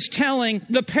who is telling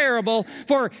the parable,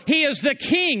 for he is the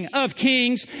King of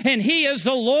kings and he is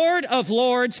the Lord of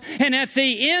lords, and at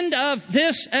the end of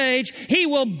this age he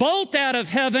will bolt out of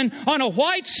heaven on a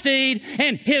white steed,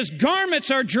 and his garments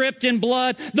are dripped in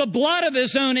blood, the blood of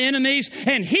his own enemies,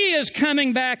 and he is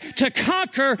coming back to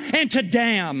conquer and to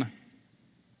damn.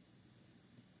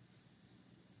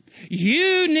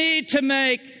 You need to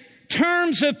make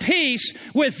terms of peace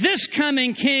with this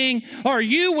coming king, or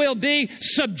you will be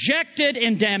subjected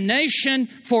in damnation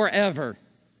forever.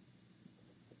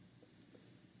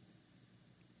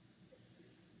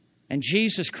 And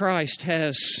Jesus Christ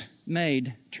has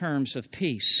made terms of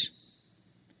peace.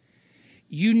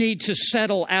 You need to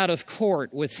settle out of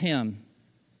court with him.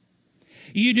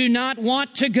 You do not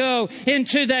want to go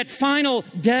into that final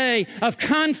day of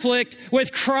conflict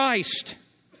with Christ,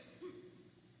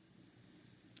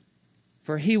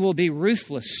 for he will be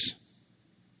ruthless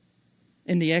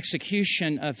in the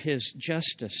execution of his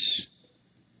justice.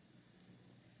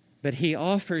 But he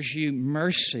offers you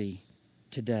mercy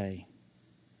today.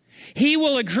 He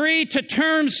will agree to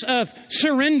terms of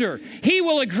surrender. He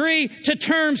will agree to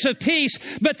terms of peace,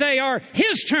 but they are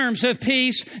his terms of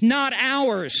peace, not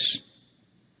ours.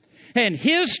 And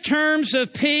his terms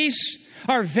of peace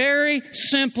are very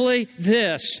simply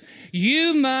this: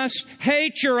 you must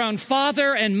hate your own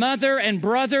father and mother and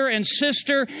brother and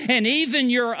sister and even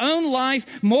your own life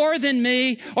more than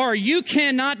me, or you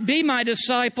cannot be my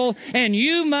disciple, and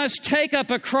you must take up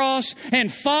a cross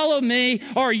and follow me,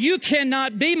 or you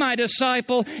cannot be my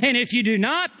disciple, and if you do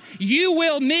not, you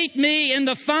will meet me in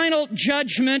the final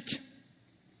judgment,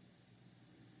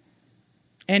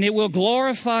 and it will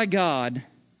glorify God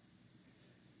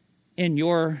in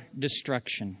your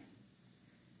destruction.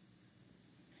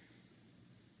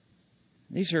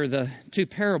 These are the two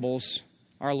parables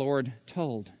our Lord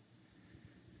told.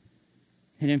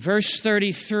 And in verse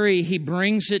 33, he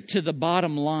brings it to the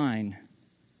bottom line.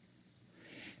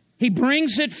 He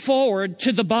brings it forward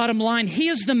to the bottom line. He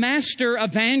is the master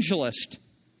evangelist.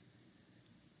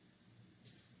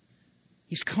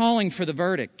 He's calling for the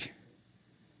verdict.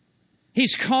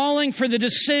 He's calling for the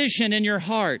decision in your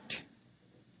heart.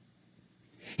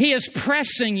 He is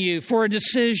pressing you for a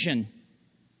decision.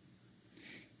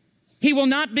 He will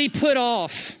not be put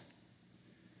off.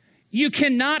 You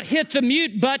cannot hit the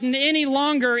mute button any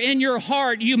longer in your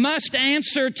heart. You must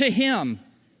answer to him.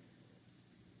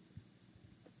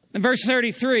 In verse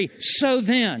 33, so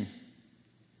then,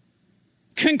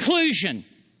 conclusion.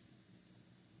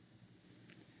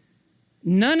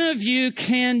 None of you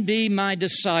can be my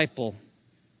disciple.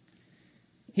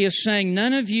 He is saying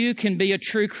none of you can be a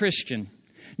true Christian.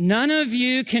 None of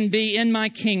you can be in my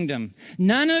kingdom.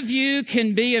 None of you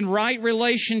can be in right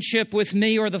relationship with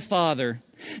me or the Father.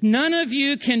 None of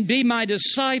you can be my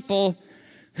disciple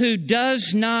who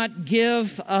does not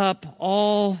give up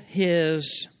all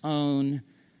his own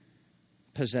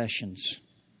possessions.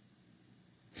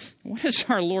 What is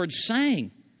our Lord saying?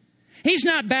 He's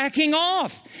not backing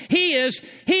off. He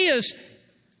is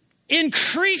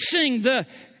increasing the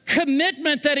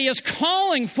commitment that he is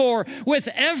calling for with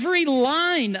every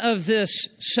line of this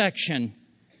section.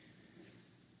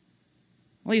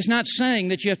 Well, he's not saying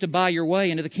that you have to buy your way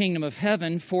into the kingdom of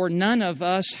heaven, for none of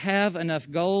us have enough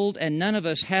gold and none of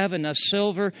us have enough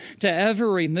silver to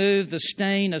ever remove the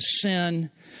stain of sin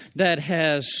that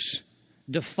has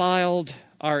defiled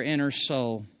our inner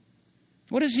soul.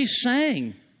 What is he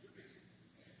saying?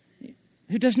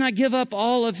 Who does not give up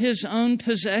all of his own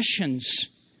possessions?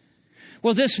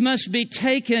 Well, this must be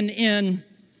taken in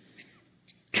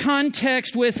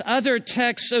context with other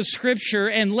texts of Scripture,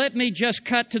 and let me just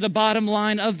cut to the bottom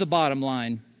line of the bottom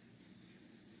line.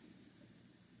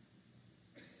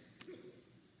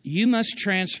 You must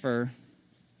transfer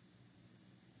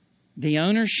the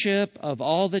ownership of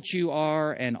all that you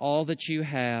are and all that you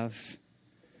have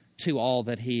to all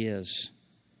that He is.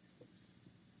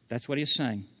 That's what He's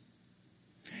saying.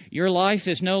 Your life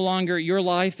is no longer your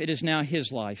life, it is now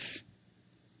His life.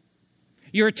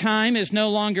 Your time is no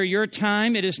longer your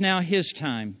time, it is now His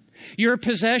time. Your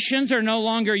possessions are no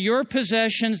longer your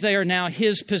possessions, they are now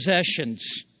His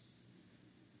possessions.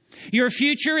 Your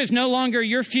future is no longer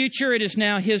your future, it is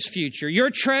now His future.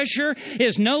 Your treasure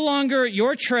is no longer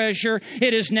your treasure,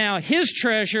 it is now His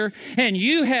treasure, and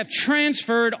you have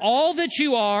transferred all that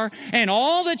you are and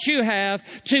all that you have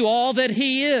to all that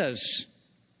He is.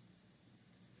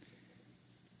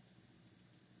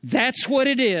 That's what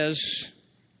it is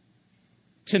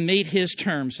to meet His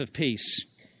terms of peace.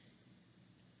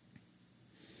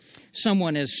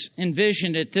 Someone has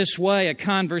envisioned it this way, a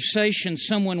conversation,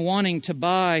 someone wanting to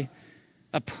buy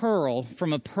a pearl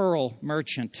from a pearl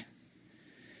merchant.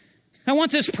 I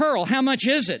want this pearl. How much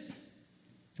is it?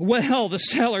 Well, the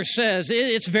seller says,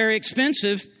 it's very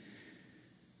expensive.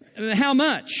 How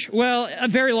much? Well, a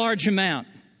very large amount.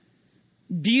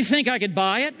 Do you think I could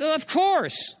buy it? Of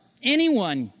course.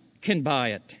 Anyone can buy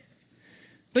it.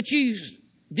 But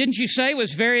didn't you say it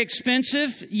was very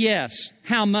expensive? Yes.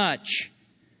 How much?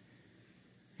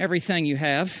 Everything you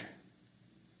have.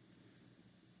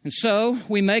 And so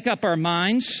we make up our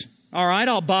minds. All right,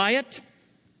 I'll buy it.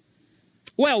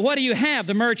 Well, what do you have?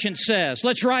 The merchant says.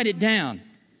 Let's write it down.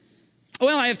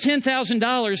 Well, I have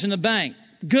 $10,000 in the bank.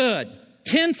 Good.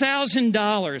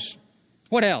 $10,000.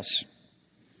 What else?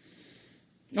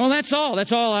 Well, that's all.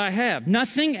 That's all I have.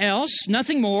 Nothing else.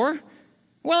 Nothing more.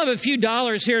 Well, I have a few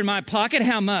dollars here in my pocket.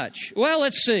 How much? Well,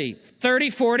 let's see.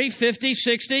 $30, $40, $50,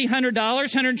 $60, $100,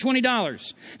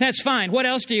 $120. That's fine. What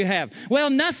else do you have? Well,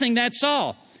 nothing. That's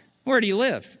all. Where do you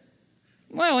live?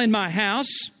 Well, in my house.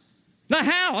 The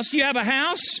house? You have a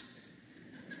house?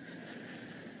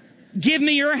 Give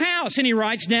me your house. And he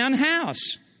writes down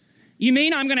house. You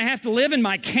mean I'm going to have to live in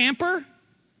my camper?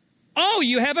 Oh,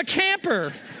 you have a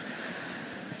camper.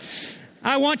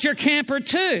 I want your camper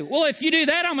too. Well, if you do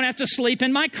that, I'm going to have to sleep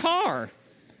in my car.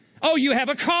 Oh, you have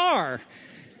a car.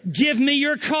 Give me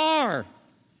your car.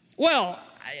 Well,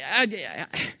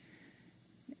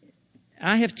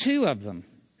 I have two of them.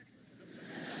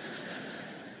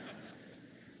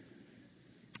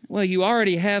 Well, you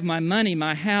already have my money,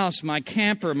 my house, my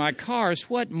camper, my cars.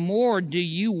 What more do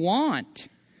you want?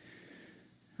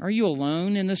 Are you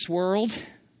alone in this world?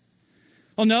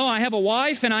 Oh, no, I have a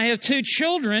wife and I have two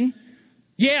children.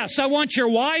 Yes, I want your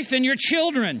wife and your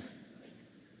children.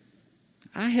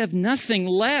 I have nothing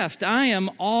left. I am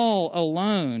all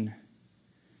alone.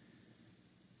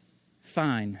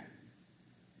 Fine.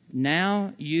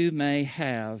 Now you may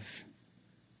have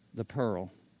the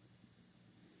pearl.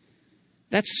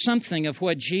 That's something of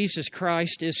what Jesus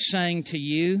Christ is saying to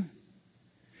you.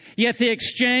 Yet the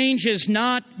exchange is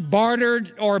not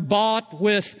bartered or bought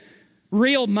with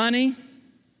real money,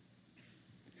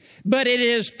 but it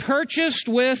is purchased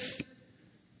with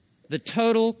the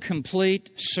total, complete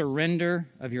surrender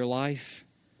of your life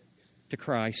to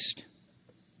Christ.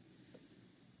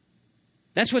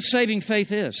 That's what saving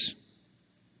faith is.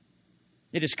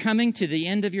 It is coming to the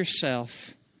end of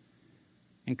yourself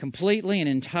and completely and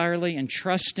entirely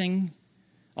entrusting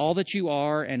all that you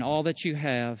are and all that you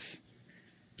have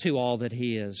to all that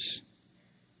He is.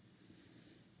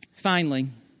 Finally,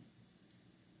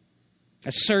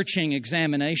 a searching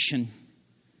examination.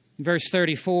 Verse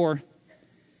 34.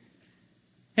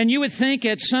 And you would think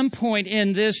at some point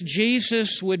in this,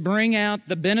 Jesus would bring out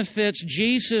the benefits.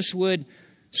 Jesus would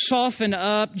soften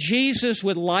up. Jesus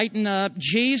would lighten up.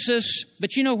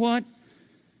 But you know what?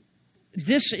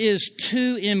 This is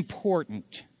too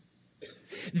important.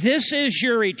 This is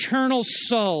your eternal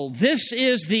soul. This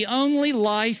is the only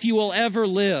life you will ever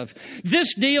live.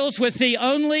 This deals with the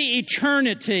only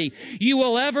eternity you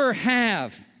will ever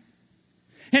have.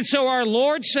 And so our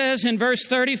Lord says in verse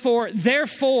 34,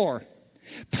 therefore,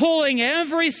 pulling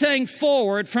everything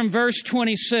forward from verse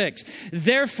 26,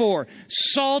 therefore,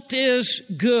 salt is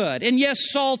good. And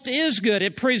yes, salt is good.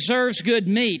 It preserves good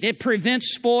meat. It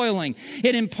prevents spoiling.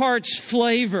 It imparts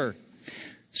flavor.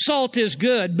 Salt is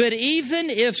good, but even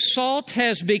if salt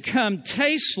has become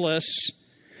tasteless,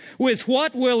 with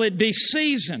what will it be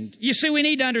seasoned? You see, we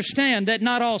need to understand that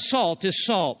not all salt is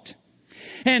salt.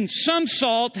 And some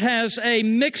salt has a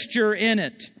mixture in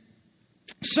it.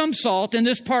 Some salt in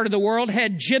this part of the world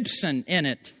had gypsum in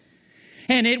it.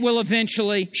 And it will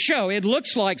eventually show. It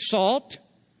looks like salt,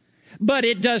 but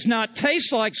it does not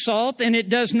taste like salt and it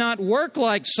does not work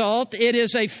like salt. It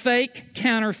is a fake,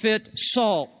 counterfeit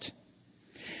salt.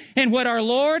 And what our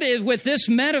Lord is with this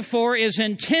metaphor is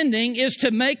intending is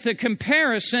to make the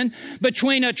comparison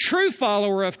between a true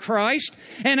follower of Christ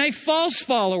and a false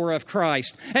follower of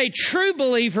Christ, a true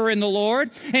believer in the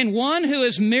Lord and one who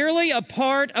is merely a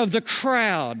part of the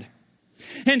crowd.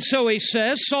 And so he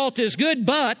says, salt is good,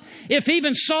 but if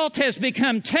even salt has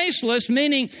become tasteless,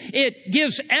 meaning it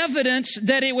gives evidence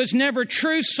that it was never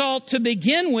true salt to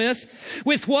begin with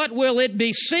what will it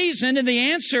be seasoned? And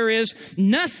the answer is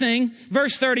nothing.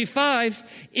 Verse 35,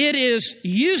 it is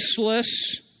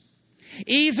useless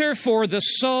either for the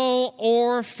soul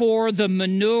or for the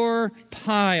manure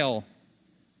pile.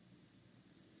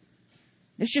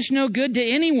 It's just no good to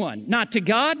anyone. Not to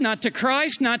God, not to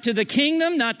Christ, not to the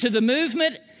kingdom, not to the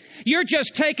movement. You're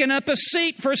just taking up a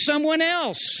seat for someone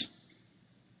else.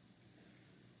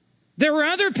 There were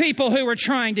other people who were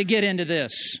trying to get into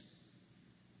this.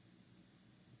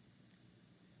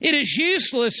 It is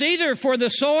useless either for the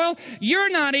soil. You're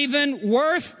not even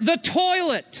worth the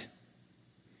toilet,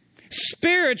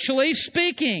 spiritually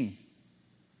speaking.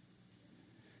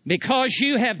 Because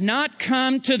you have not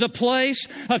come to the place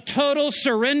of total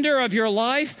surrender of your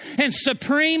life and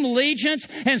supreme allegiance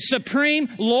and supreme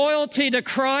loyalty to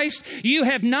Christ, you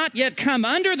have not yet come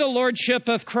under the lordship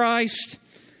of Christ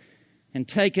and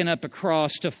taken up a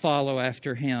cross to follow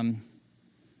after Him.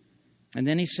 And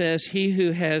then he says, he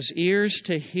who has ears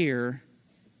to hear,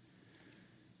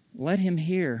 let him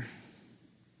hear.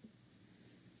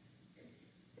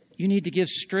 You need to give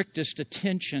strictest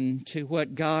attention to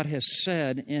what God has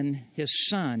said in His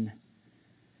Son.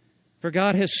 For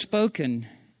God has spoken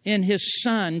in His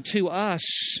Son to us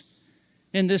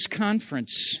in this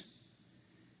conference.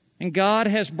 And God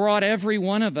has brought every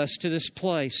one of us to this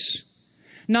place.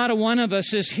 Not a one of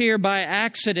us is here by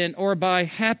accident or by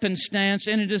happenstance,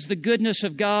 and it is the goodness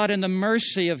of God and the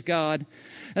mercy of God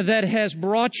that has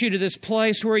brought you to this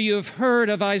place where you have heard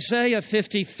of Isaiah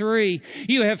 53.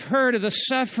 You have heard of the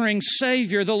suffering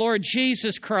Savior, the Lord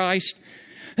Jesus Christ,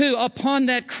 who upon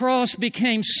that cross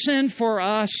became sin for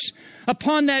us.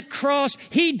 Upon that cross,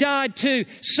 He died to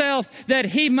self that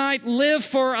He might live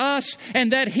for us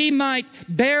and that He might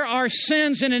bear our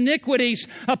sins and iniquities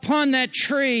upon that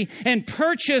tree and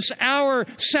purchase our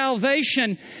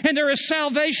salvation. And there is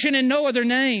salvation in no other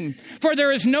name, for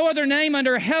there is no other name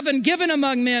under heaven given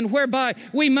among men whereby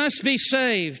we must be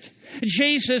saved.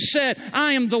 Jesus said,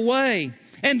 I am the way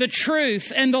and the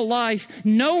truth and the life.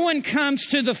 No one comes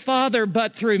to the Father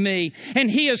but through me. And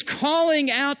He is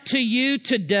calling out to you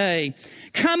today.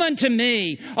 Come unto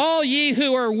me, all ye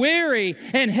who are weary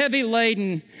and heavy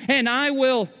laden, and I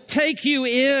will take you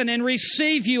in and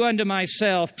receive you unto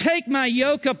myself. Take my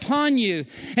yoke upon you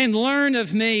and learn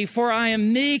of me, for I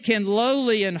am meek and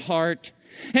lowly in heart,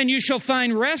 and you shall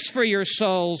find rest for your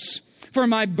souls. For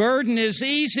my burden is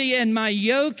easy and my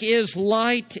yoke is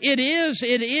light. It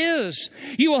is.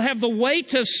 You will have the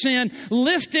weight of sin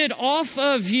lifted off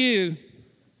of you.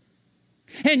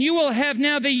 And you will have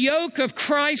now the yoke of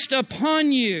Christ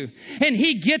upon you. And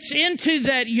He gets into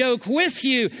that yoke with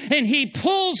you and He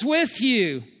pulls with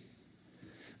you.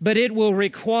 But it will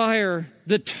require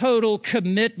the total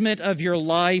commitment of your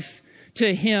life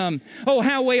to Him. Oh,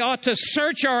 how we ought to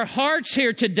search our hearts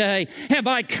here today. Have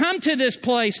I come to this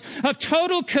place of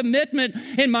total commitment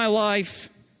in my life?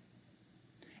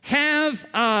 Have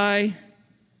I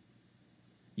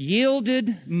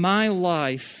yielded my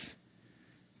life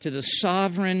to the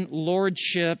sovereign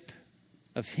lordship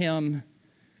of Him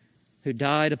who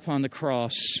died upon the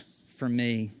cross for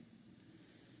me?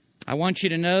 I want you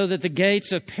to know that the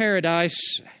gates of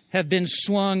paradise have been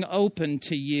swung open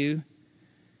to you.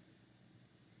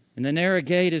 And the narrow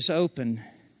gate is open.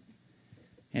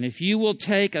 And if you will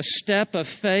take a step of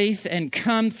faith and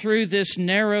come through this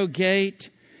narrow gate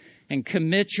and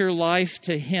commit your life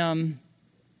to Him,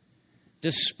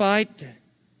 despite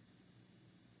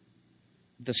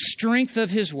the strength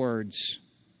of His words,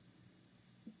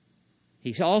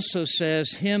 He also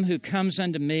says, Him who comes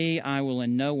unto me, I will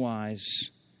in no wise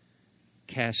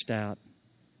cast out.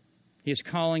 He is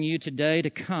calling you today to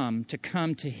come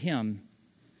to Him,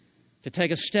 to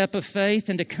take a step of faith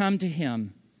and to come to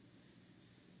Him.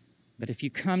 But if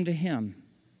you come to Him,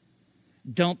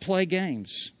 don't play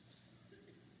games.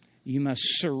 You must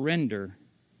surrender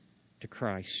to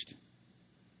Christ.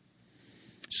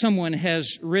 Someone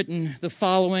has written the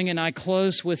following, and I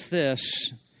close with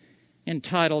this,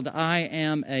 entitled, I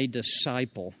Am a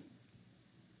Disciple.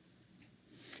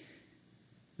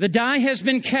 The die has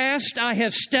been cast. I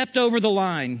have stepped over the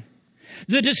line.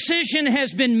 The decision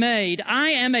has been made.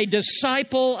 I am a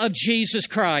disciple of Jesus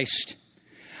Christ.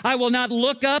 I will not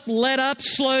look up, let up,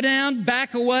 slow down,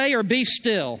 back away, or be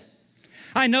still.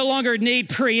 I no longer need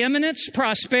preeminence,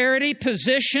 prosperity,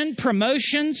 position,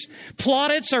 promotions,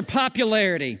 plaudits, or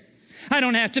popularity. I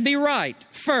don't have to be right,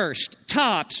 first,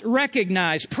 tops,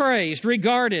 recognized, praised,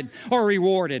 regarded, or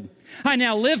rewarded. I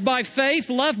now live by faith,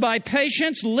 love by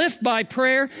patience, live by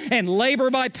prayer, and labor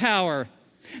by power.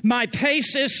 My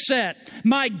pace is set.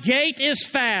 My gait is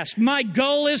fast. My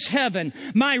goal is heaven.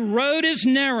 My road is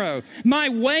narrow. My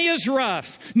way is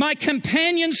rough. My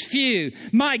companions few.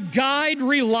 My guide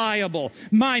reliable.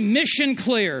 My mission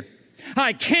clear.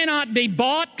 I cannot be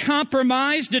bought,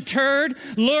 compromised, deterred,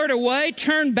 lured away,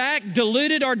 turned back,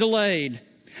 deluded, or delayed.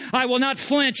 I will not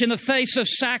flinch in the face of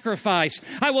sacrifice.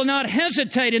 I will not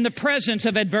hesitate in the presence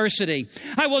of adversity.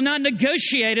 I will not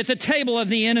negotiate at the table of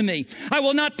the enemy. I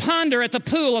will not ponder at the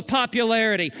pool of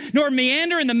popularity, nor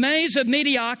meander in the maze of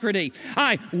mediocrity.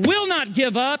 I will not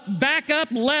give up, back up,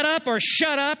 let up, or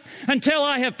shut up until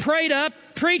I have prayed up,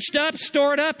 preached up,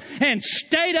 stored up, and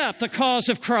stayed up the cause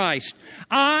of Christ.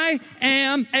 I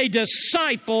am a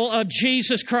disciple of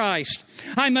Jesus Christ.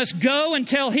 I must go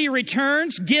until He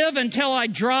returns, give until I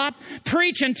drop,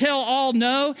 preach until all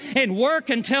know, and work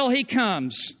until He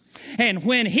comes. And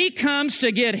when He comes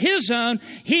to get His own,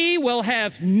 He will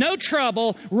have no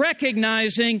trouble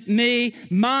recognizing me.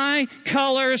 My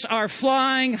colors are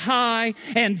flying high,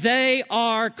 and they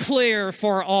are clear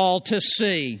for all to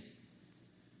see.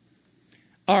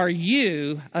 Are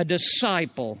you a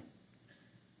disciple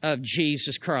of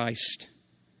Jesus Christ?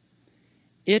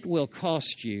 It will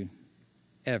cost you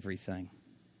everything.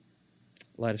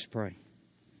 Let us pray.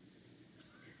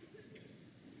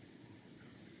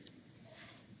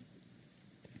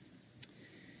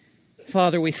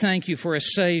 Father, we thank You for a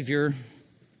Savior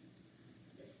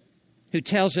who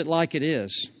tells it like it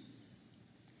is.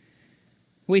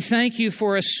 We thank You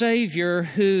for a Savior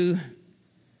who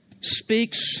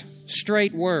speaks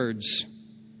straight words.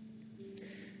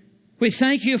 We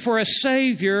thank You for a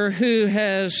Savior who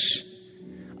has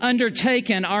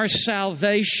undertaken our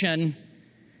salvation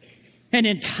and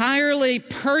entirely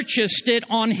purchased it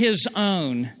on His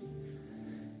own.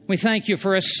 We thank You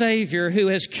for a Savior who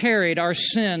has carried our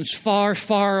sins far,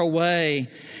 far away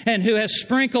and who has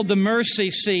sprinkled the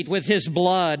mercy seat with His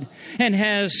blood and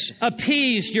has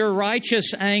appeased Your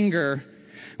righteous anger.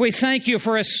 We thank You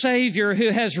for a Savior who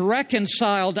has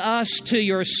reconciled us to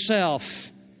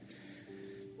Yourself.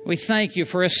 We thank You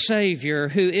for a Savior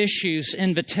who issues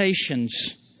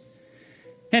invitations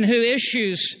and who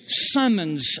issues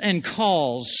summons and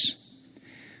calls.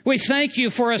 We thank You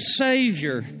for a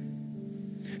Savior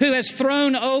who has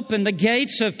thrown open the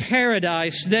gates of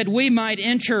paradise that we might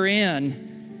enter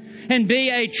in and be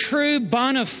a true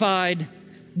bona fide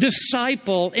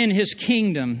disciple in His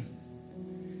kingdom.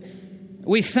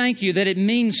 We thank You that it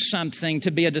means something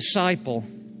to be a disciple,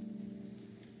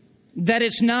 that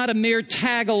it's not a mere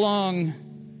tag-along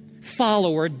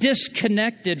follower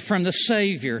disconnected from the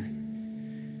Savior.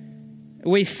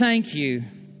 We thank You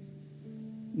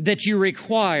that You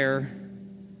require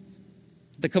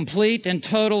the complete and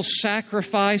total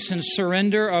sacrifice and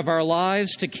surrender of our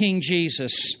lives to King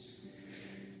Jesus.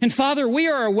 And Father, we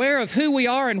are aware of who we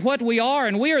are and what we are,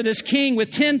 and we are this king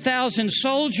with 10,000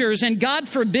 soldiers, and God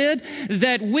forbid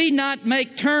that we not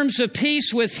make terms of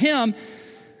peace with Him,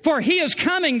 for He is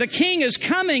coming, the King is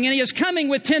coming, and He is coming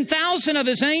with 10,000 of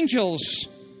His angels.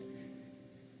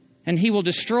 And He will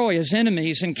destroy His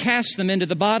enemies and cast them into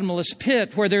the bottomless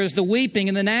pit where there is the weeping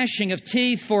and the gnashing of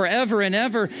teeth forever and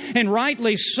ever, and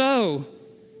rightly so.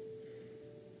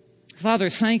 Father,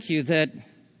 thank You that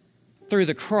through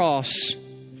the cross,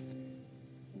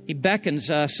 He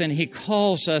beckons us and He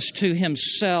calls us to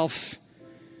Himself.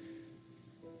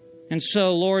 And so,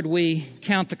 Lord, we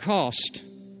count the cost.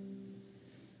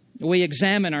 We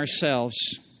examine ourselves.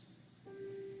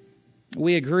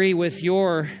 We agree with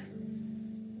Your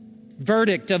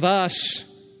verdict of us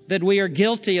that we are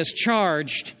guilty as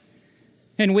charged,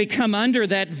 and we come under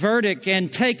that verdict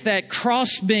and take that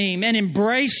crossbeam and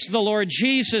embrace the Lord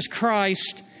Jesus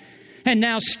Christ, and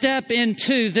now step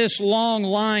into this long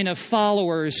line of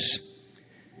followers,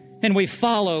 and we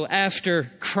follow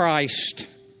after Christ.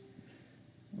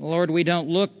 Lord, we don't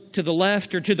look to the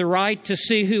left or to the right to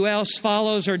see who else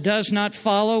follows or does not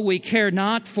follow. We care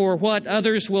not for what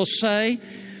others will say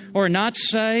or not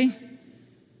say.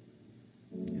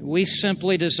 We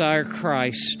simply desire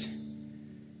Christ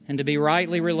and to be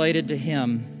rightly related to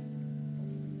Him.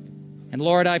 And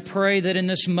Lord, I pray that in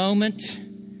this moment,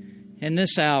 in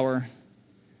this hour,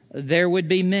 there would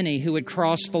be many who would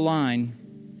cross the line.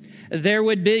 There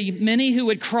would be many who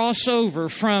would cross over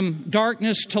from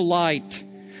darkness to light,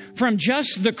 from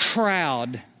just the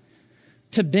crowd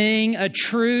to being a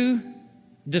true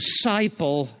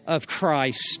disciple of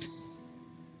Christ.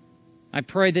 I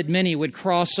pray that many would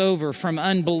cross over from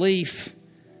unbelief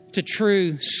to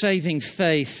true saving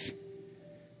faith,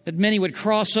 that many would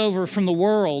cross over from the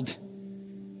world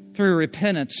through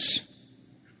repentance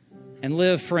and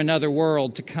live for another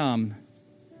world to come.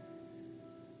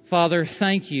 Father,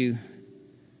 thank you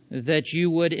that you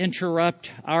would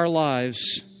interrupt our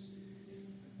lives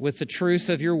with the truth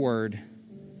of your word.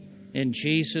 In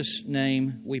Jesus'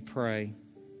 name we pray.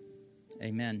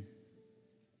 Amen.